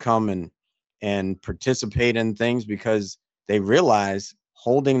things and come and participate in things because they realize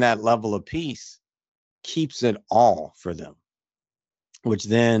holding that level of peace keeps it all for them, which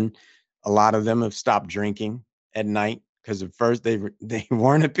then a lot of them have stopped drinking at night because at first they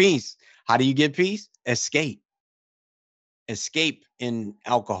weren't at peace. How do you get peace? Escape in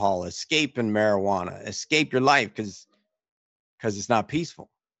alcohol, escape in marijuana, escape your life because it's not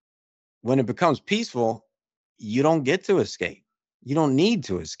peaceful. When it becomes peaceful, you don't get to escape. You don't need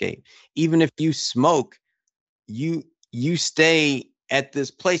to escape. Even if you smoke, you stay at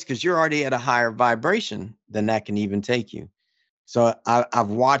this place because you're already at a higher vibration than that can even take you. So I've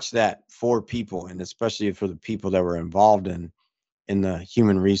watched that for people, and especially for the people that were involved in the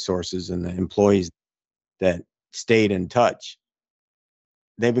human resources and the employees that stayed in touch.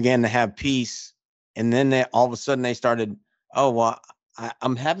 They began to have peace, and then all of a sudden they started, oh, well,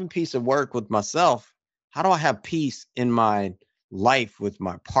 I'm having peace at work with myself. How do I have peace in my life with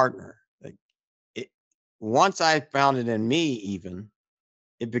my partner? Like, once I found it in me, even,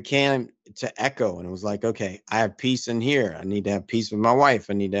 it began to echo, and it was like, okay, I have peace in here. I need to have peace with my wife.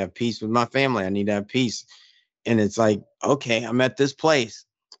 I need to have peace with my family. I need to have peace. And it's like, okay, I'm at this place.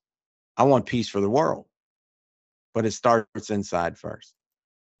 I want peace for the world, but it starts inside first.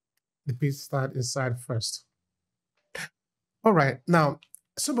 The peace starts inside first. All right. Now,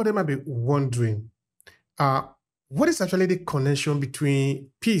 somebody might be wondering, what is actually the connection between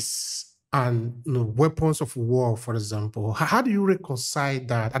peace and weapons of war, for example? How do you reconcile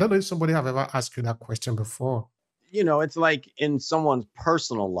that? I don't know if somebody have ever asked you that question before. It's like in someone's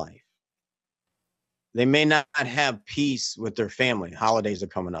personal life. They may not have peace with their family. Holidays are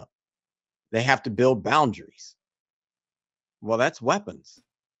coming up. They have to build boundaries. Well, that's weapons.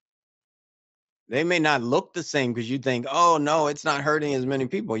 They may not look the same because you think, oh, no, it's not hurting as many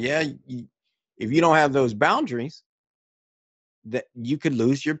people. Yeah, if you don't have those boundaries, that you could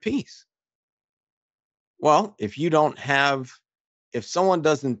lose your peace. Well, if someone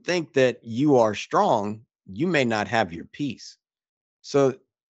doesn't think that you are strong, you may not have your peace. So it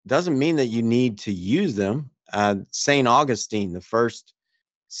doesn't mean that you need to use them. St. Augustine, the first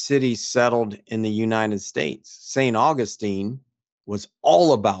city settled in the United States. St. Augustine was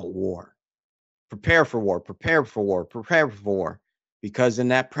all about war. Prepare for war, prepare for war, prepare for war. Because in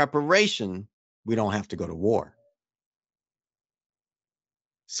that preparation, we don't have to go to war.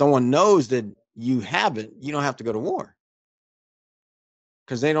 Someone knows that you have it, you don't have to go to war.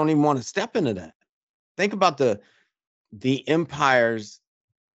 Because they don't even want to step into that. Think about the empires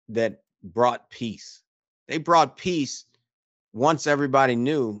that brought peace. They brought peace once everybody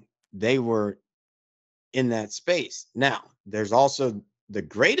knew they were in that space. Now, there's also the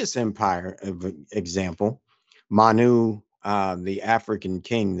greatest empire of example, Manu, the African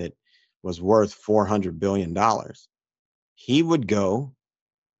king that was worth $400 billion. He would go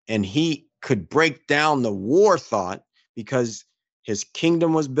and he could break down the war thought because his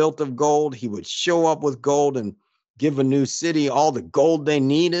kingdom was built of gold. He would show up with gold and give a new city all the gold they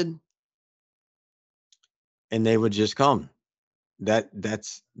needed, and they would just come.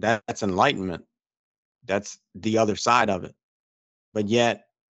 That's enlightenment. That's the other side of it. But yet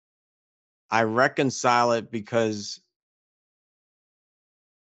I reconcile it because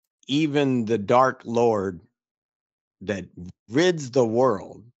even the Dark Lord that rids the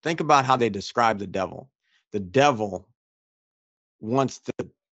world, think about how they describe the devil. The devil wants to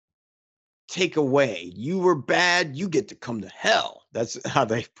take away. You were bad, you get to come to hell. That's how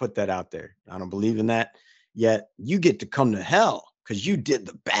they put that out there. I don't believe in that. Yet you get to come to hell because you did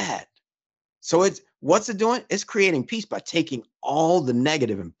the bad. So what's it doing? It's creating peace by taking all the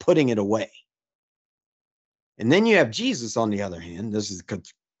negative and putting it away. And then you have Jesus on the other hand. This is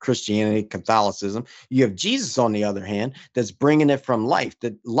Christianity, Catholicism. You have Jesus on the other hand that's bringing it from life,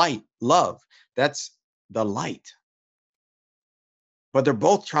 the light, love. That's the light. But they're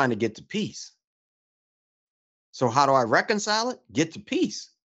both trying to get to peace. So how do I reconcile it? Get to peace.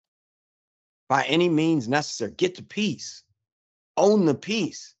 By any means necessary, get to peace. Own the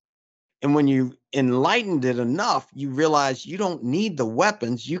peace. And when you enlightened it enough, you realize you don't need the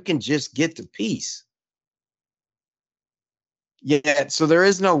weapons. You can just get to peace. Yeah, so there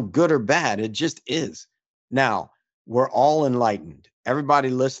is no good or bad. It just is. Now, we're all enlightened. Everybody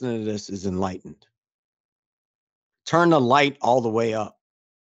listening to this is enlightened. Turn the light all the way up.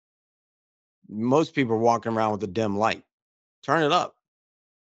 Most people are walking around with a dim light. Turn it up.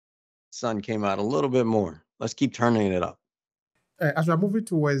 Sun came out a little bit more. Let's keep turning it up. As we're moving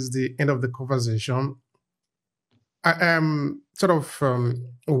towards the end of the conversation, I am sort of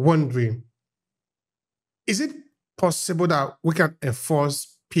wondering, is it possible that we can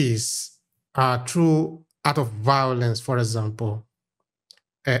enforce peace through act of violence, for example?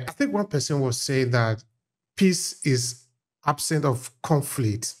 I think one person will say that peace is absent of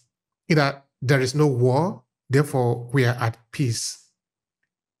conflict, that there is no war, therefore we are at peace.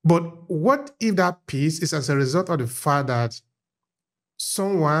 But what if that peace is as a result of the fact that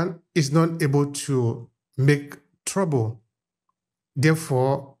someone is not able to make trouble?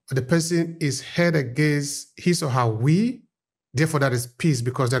 Therefore, the person is held against his or her will. Therefore, that is peace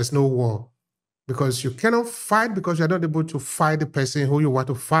because there is no war. Because you cannot fight because you are not able to fight the person who you want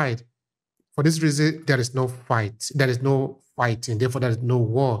to fight. For this reason, there is no fight. There is no fighting. Therefore, there is no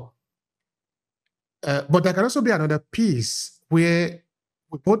war. But there can also be another peace where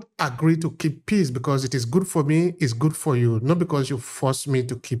we both agree to keep peace because it is good for me, it's good for you, not because you force me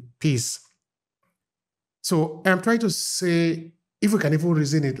to keep peace. So I'm trying to say, if we can even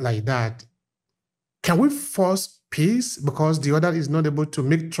reason it like that, can we force peace because the other is not able to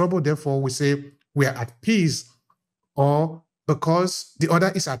make trouble, therefore we say we are at peace? Or because the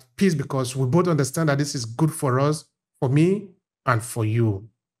other is at peace because we both understand that this is good for us, for me, and for you?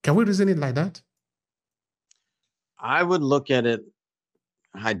 Can we reason it like that? I would look at it,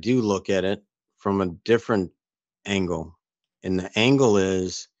 I do look at it from a different angle. And the angle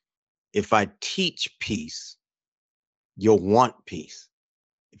is, if I teach peace, you'll want peace.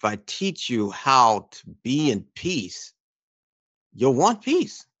 If I teach you how to be in peace, you'll want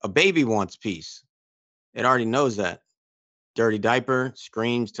peace. A baby wants peace. It already knows that. Dirty diaper,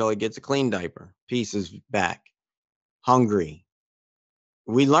 screams till it gets a clean diaper. Peace is back. Hungry.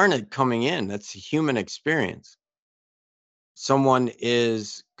 We learn it coming in. That's a human experience. Someone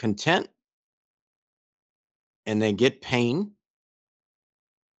is content and they get pain.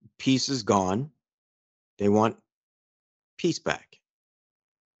 Peace is gone. They want peace back.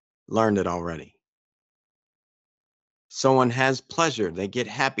 Learned it already. Someone has pleasure. They get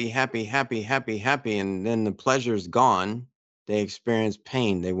happy, happy, happy, happy, happy, and then the pleasure is gone. They experience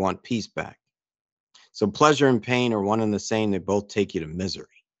pain. They want peace back. So pleasure and pain are one and the same. They both take you to misery.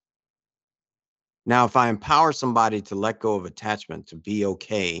 Now, if I empower somebody to let go of attachment, to be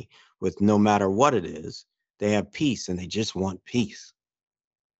okay with no matter what it is, They have peace and they just want peace.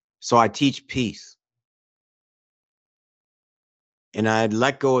 So I teach peace. And I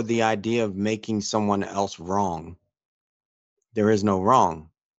let go of the idea of making someone else wrong. There is no wrong.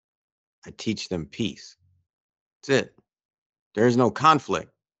 I teach them peace. That's it. There is no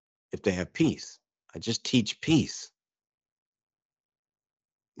conflict if they have peace. I just teach peace.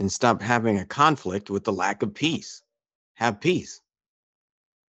 And stop having a conflict with the lack of peace. Have peace.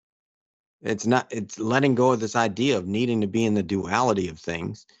 It's letting go of this idea of needing to be in the duality of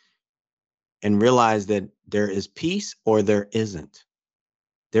things and realize that there is peace or there isn't.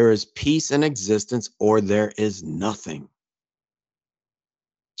 There is peace in existence or there is nothing.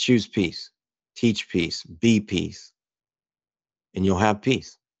 Choose peace, teach peace, be peace, and you'll have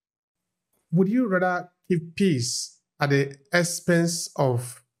peace. Would you rather keep peace at the expense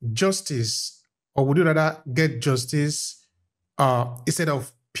of justice, or would you rather get justice instead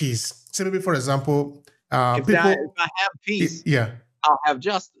of peace? Say maybe, for example, If I have peace, yeah, I'll have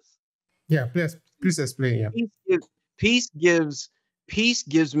justice. Yeah, please explain. Yeah, Peace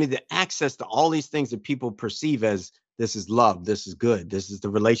gives me the access to all these things that people perceive as this is love, this is good, this is the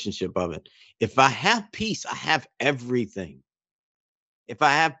relationship of it. If I have peace, I have everything. If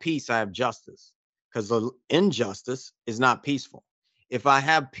I have peace, I have justice, because the injustice is not peaceful. If I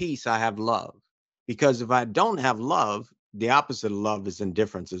have peace, I have love, because if I don't have love, the opposite of love is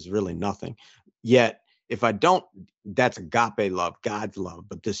indifference, is really nothing. Yet, if I don't, that's agape love, God's love.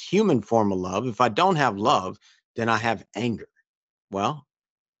 But this human form of love, if I don't have love, then I have anger. Well,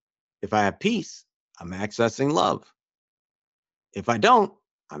 if I have peace, I'm accessing love. If I don't,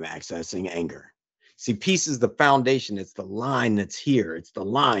 I'm accessing anger. See, peace is the foundation. It's the line that's here. It's the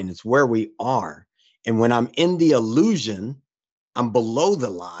line. It's where we are. And when I'm in the illusion, I'm below the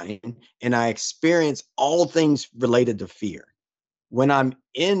line and I experience all things related to fear. When I'm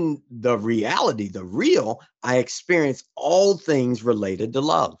in the reality, the real, I experience all things related to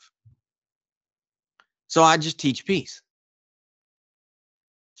love. So I just teach peace.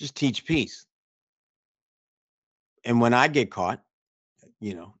 Just teach peace. And when I get caught,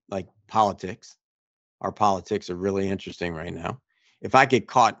 like politics, our politics are really interesting right now. If I get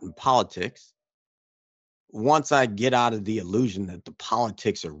caught in politics, once I get out of the illusion that the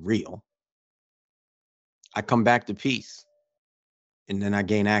politics are real, I come back to peace. And then I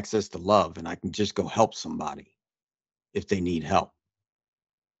gain access to love and I can just go help somebody if they need help.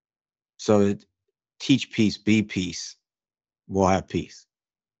 So teach peace, be peace. We'll have peace.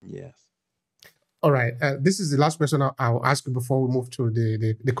 Yes. All right. This is the last question I'll ask you before we move to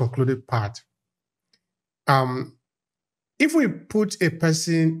the concluded part. If we put a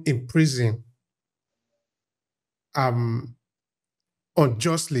person in prison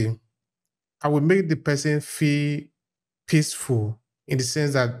unjustly, I would make the person feel peaceful in the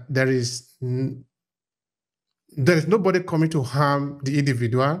sense that there is nobody coming to harm the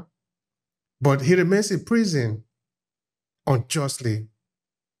individual, but he remains in prison unjustly.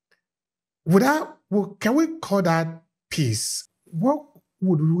 Can we call that peace? What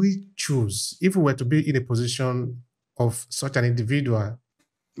would we choose if we were to be in a position of such an individual?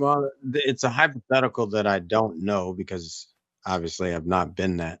 Well, it's a hypothetical that I don't know because obviously I've not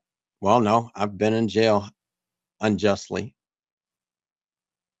been that. Well, no, I've been in jail unjustly.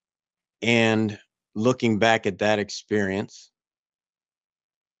 And looking back at that experience,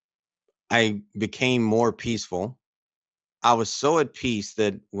 I became more peaceful. I was so at peace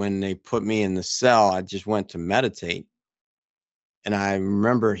that when they put me in the cell, I just went to meditate. And I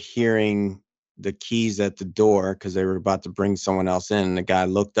remember hearing the keys at the door because they were about to bring someone else in. And the guy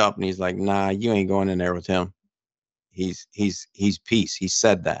looked up and he's like, "Nah, you ain't going in there with him. He's peace." He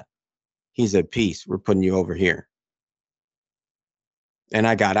said that. He's at peace. We're putting you over here. And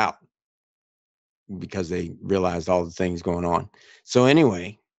I got out because they realized all the things going on. So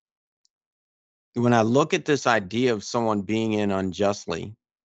anyway, when I look at this idea of someone being in unjustly,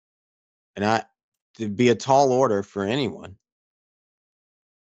 and it'd be a tall order for anyone,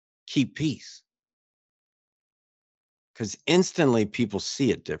 keep peace. Because instantly people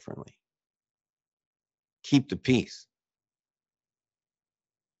see it differently. Keep the peace.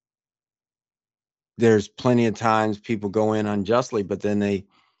 There's plenty of times people go in unjustly, but then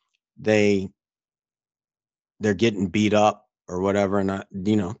they're getting beat up or whatever, and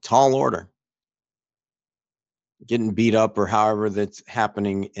tall order. Getting beat up or however that's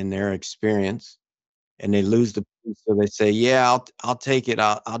happening in their experience, and they lose the peace. So they say, "Yeah, I'll take it.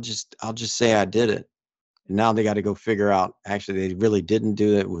 I'll just say I did it." And now they got to go figure out actually they really didn't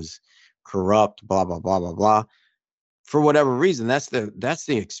do it. It was corrupt. Blah blah blah blah blah. For whatever reason, that's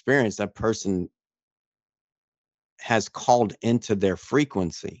the experience that person has called into their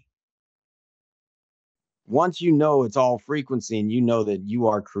frequency. once you know it's all frequency and you know that you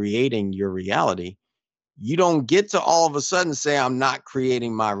are creating your reality, you don't get to all of a sudden say, I'm not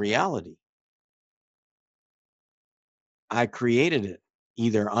creating my reality. I created it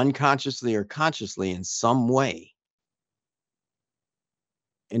either unconsciously or consciously in some way.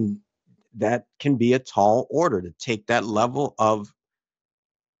 And that can be a tall order to take that level of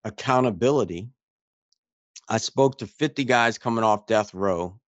accountability. I spoke to 50 guys coming off death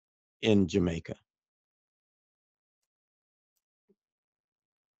row in Jamaica.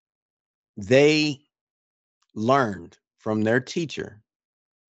 They learned from their teacher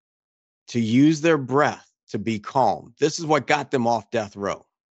to use their breath to be calm. This is what got them off death row.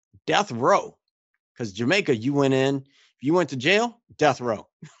 Death row. Because Jamaica, you went in, if you went to jail, death row.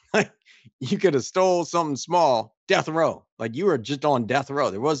 You could have stole something small, death row. Like you were just on death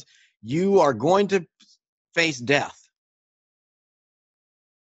row. You are going to face death.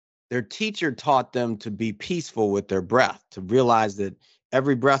 Their teacher taught them to be peaceful with their breath, to realize that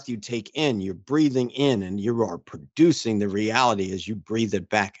every breath you take in, you're breathing in and you are producing the reality as you breathe it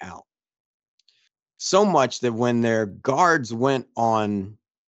back out. So much that when their guards went on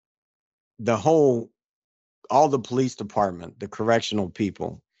all the police department, the correctional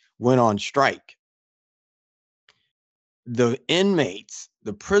people went on strike, the inmates,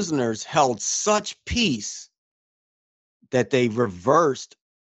 the prisoners held such peace that they reversed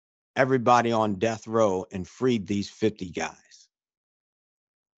everybody on death row and freed these 50 guys.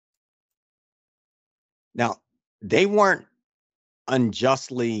 Now, they weren't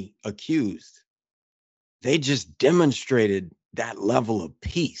unjustly accused. They just demonstrated that level of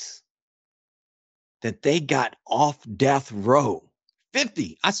peace that they got off death row.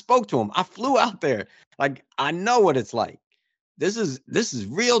 50. I spoke to them. I flew out there. Like, I know what it's like. This is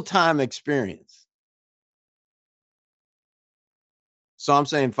real-time experience. So I'm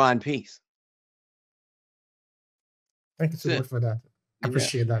saying find peace. Thank you so much for that. I Yeah.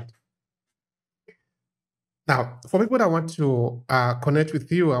 appreciate that. Now, for people that want to connect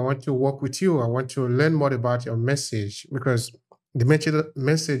with you, I want to work with you, I want to learn more about your message, because the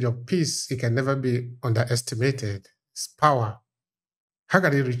message of peace, it can never be underestimated. It's power. How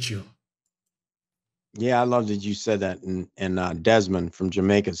can they reach you? Yeah, I love that you said that. And Desmond from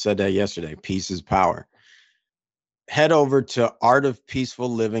Jamaica said that yesterday. Peace is power. Head over to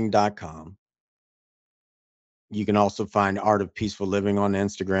artofpeacefulliving.com. You can also find Art of Peaceful Living on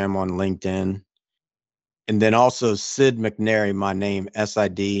Instagram, on LinkedIn. And then Sid McNairy, my name,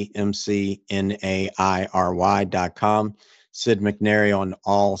 SIDMCNAIRY.com. Sid McNairy on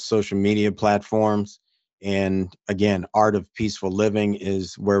all social media platforms. And again, Art of Peaceful Living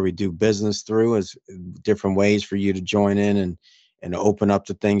is where we do business through, is different ways for you to join in and open up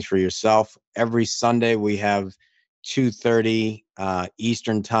to things for yourself. Every Sunday we have 2:30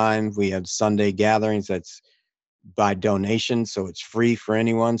 Eastern time. We have Sunday gatherings. That's by donation, so it's free for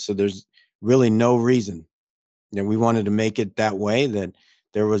anyone. So there's really no reason. We wanted to make it that way, that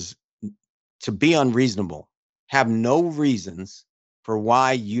there was to be unreasonable, have no reasons for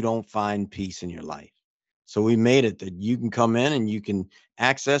why you don't find peace in your life. So we made it that you can come in and you can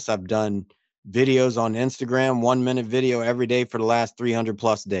access. I've done videos on Instagram, 1-minute video every day for the last 300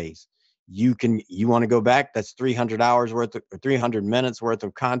 plus days. You want to go back, that's 300 hours worth of, or 300 minutes worth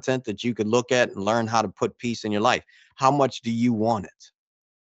of content that you could look at and learn how to put peace in your life. How much do you want it?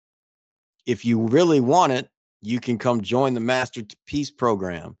 If you really want it, you can come join the Master Peace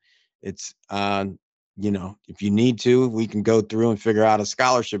program. It's, if you need to, we can go through and figure out a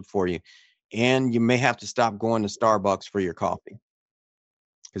scholarship for you. And you may have to stop going to Starbucks for your coffee.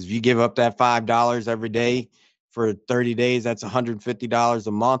 Because if you give up that $5 every day for 30 days, that's $150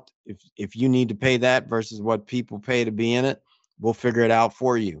 a month. If you need to pay that versus what people pay to be in it, we'll figure it out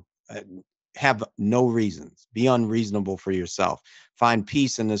for you. Have no reasons. Be unreasonable for yourself. Find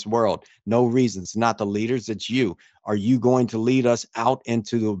peace in this world. No reasons. Not the leaders, it's you. Are you going to lead us out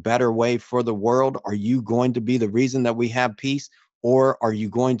into a better way for the world? Are you going to be the reason that we have peace? Or are you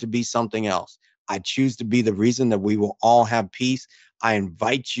going to be something else? I choose to be the reason that we will all have peace. I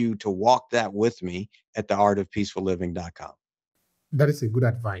invite you to walk that with me at theartofpeacefulliving.com. That is a good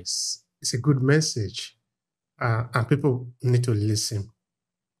advice. It's a good message, and people need to listen.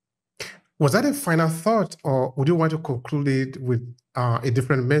 Was that a final thought, or would you want to conclude it with a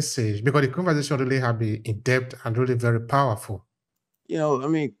different message? Because the conversation really have been in depth and really very powerful.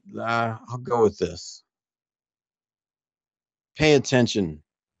 I'll go with this. Pay attention.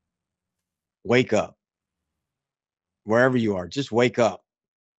 Wake up. Wherever you are, just wake up.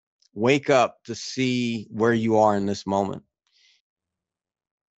 Wake up to see where you are in this moment.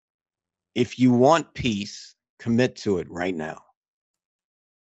 If you want peace, commit to it right now.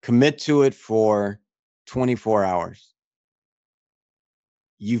 Commit to it for 24 hours.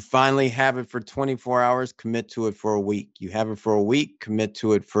 You finally have it for 24 hours, commit to it for a week. You have it for a week, commit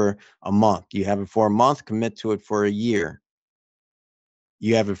to it for a month. You have it for a month, commit to it for a year.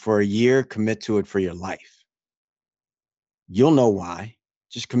 You have it for a year, commit to it for your life. You'll know why.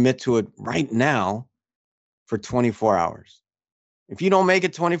 Just commit to it right now for 24 hours. If you don't make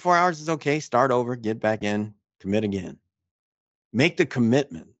it 24 hours, it's okay. Start over, get back in, commit again. Make the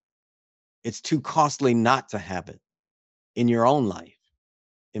commitment. It's too costly not to have it in your own life,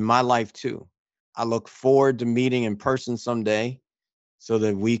 in my life too. I look forward to meeting in person someday so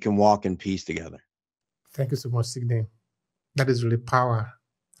that we can walk in peace together. Thank you so much, Sidney. That is really power.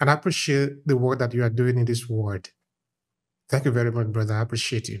 And I appreciate the work that you are doing in this world. Thank you very much, brother. I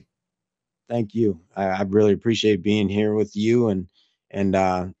appreciate you. Thank you. I really appreciate being here with you and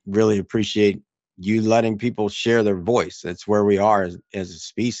really appreciate you letting people share their voice. That's where we are as a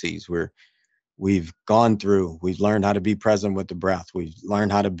species. We've gone through, we've learned how to be present with the breath. We've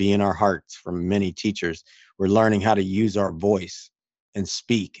learned how to be in our hearts from many teachers. We're learning how to use our voice and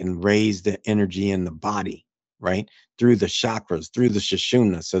speak and raise the energy in the body, right? Through the chakras, through the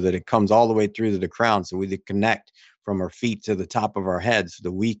Sushumna, so that it comes all the way through to the crown. So we connect from our feet to the top of our head so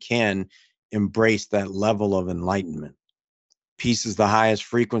that we can embrace that level of enlightenment. Peace is the highest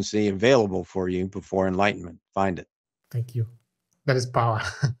frequency available for you before enlightenment. Find it. Thank you. That is power.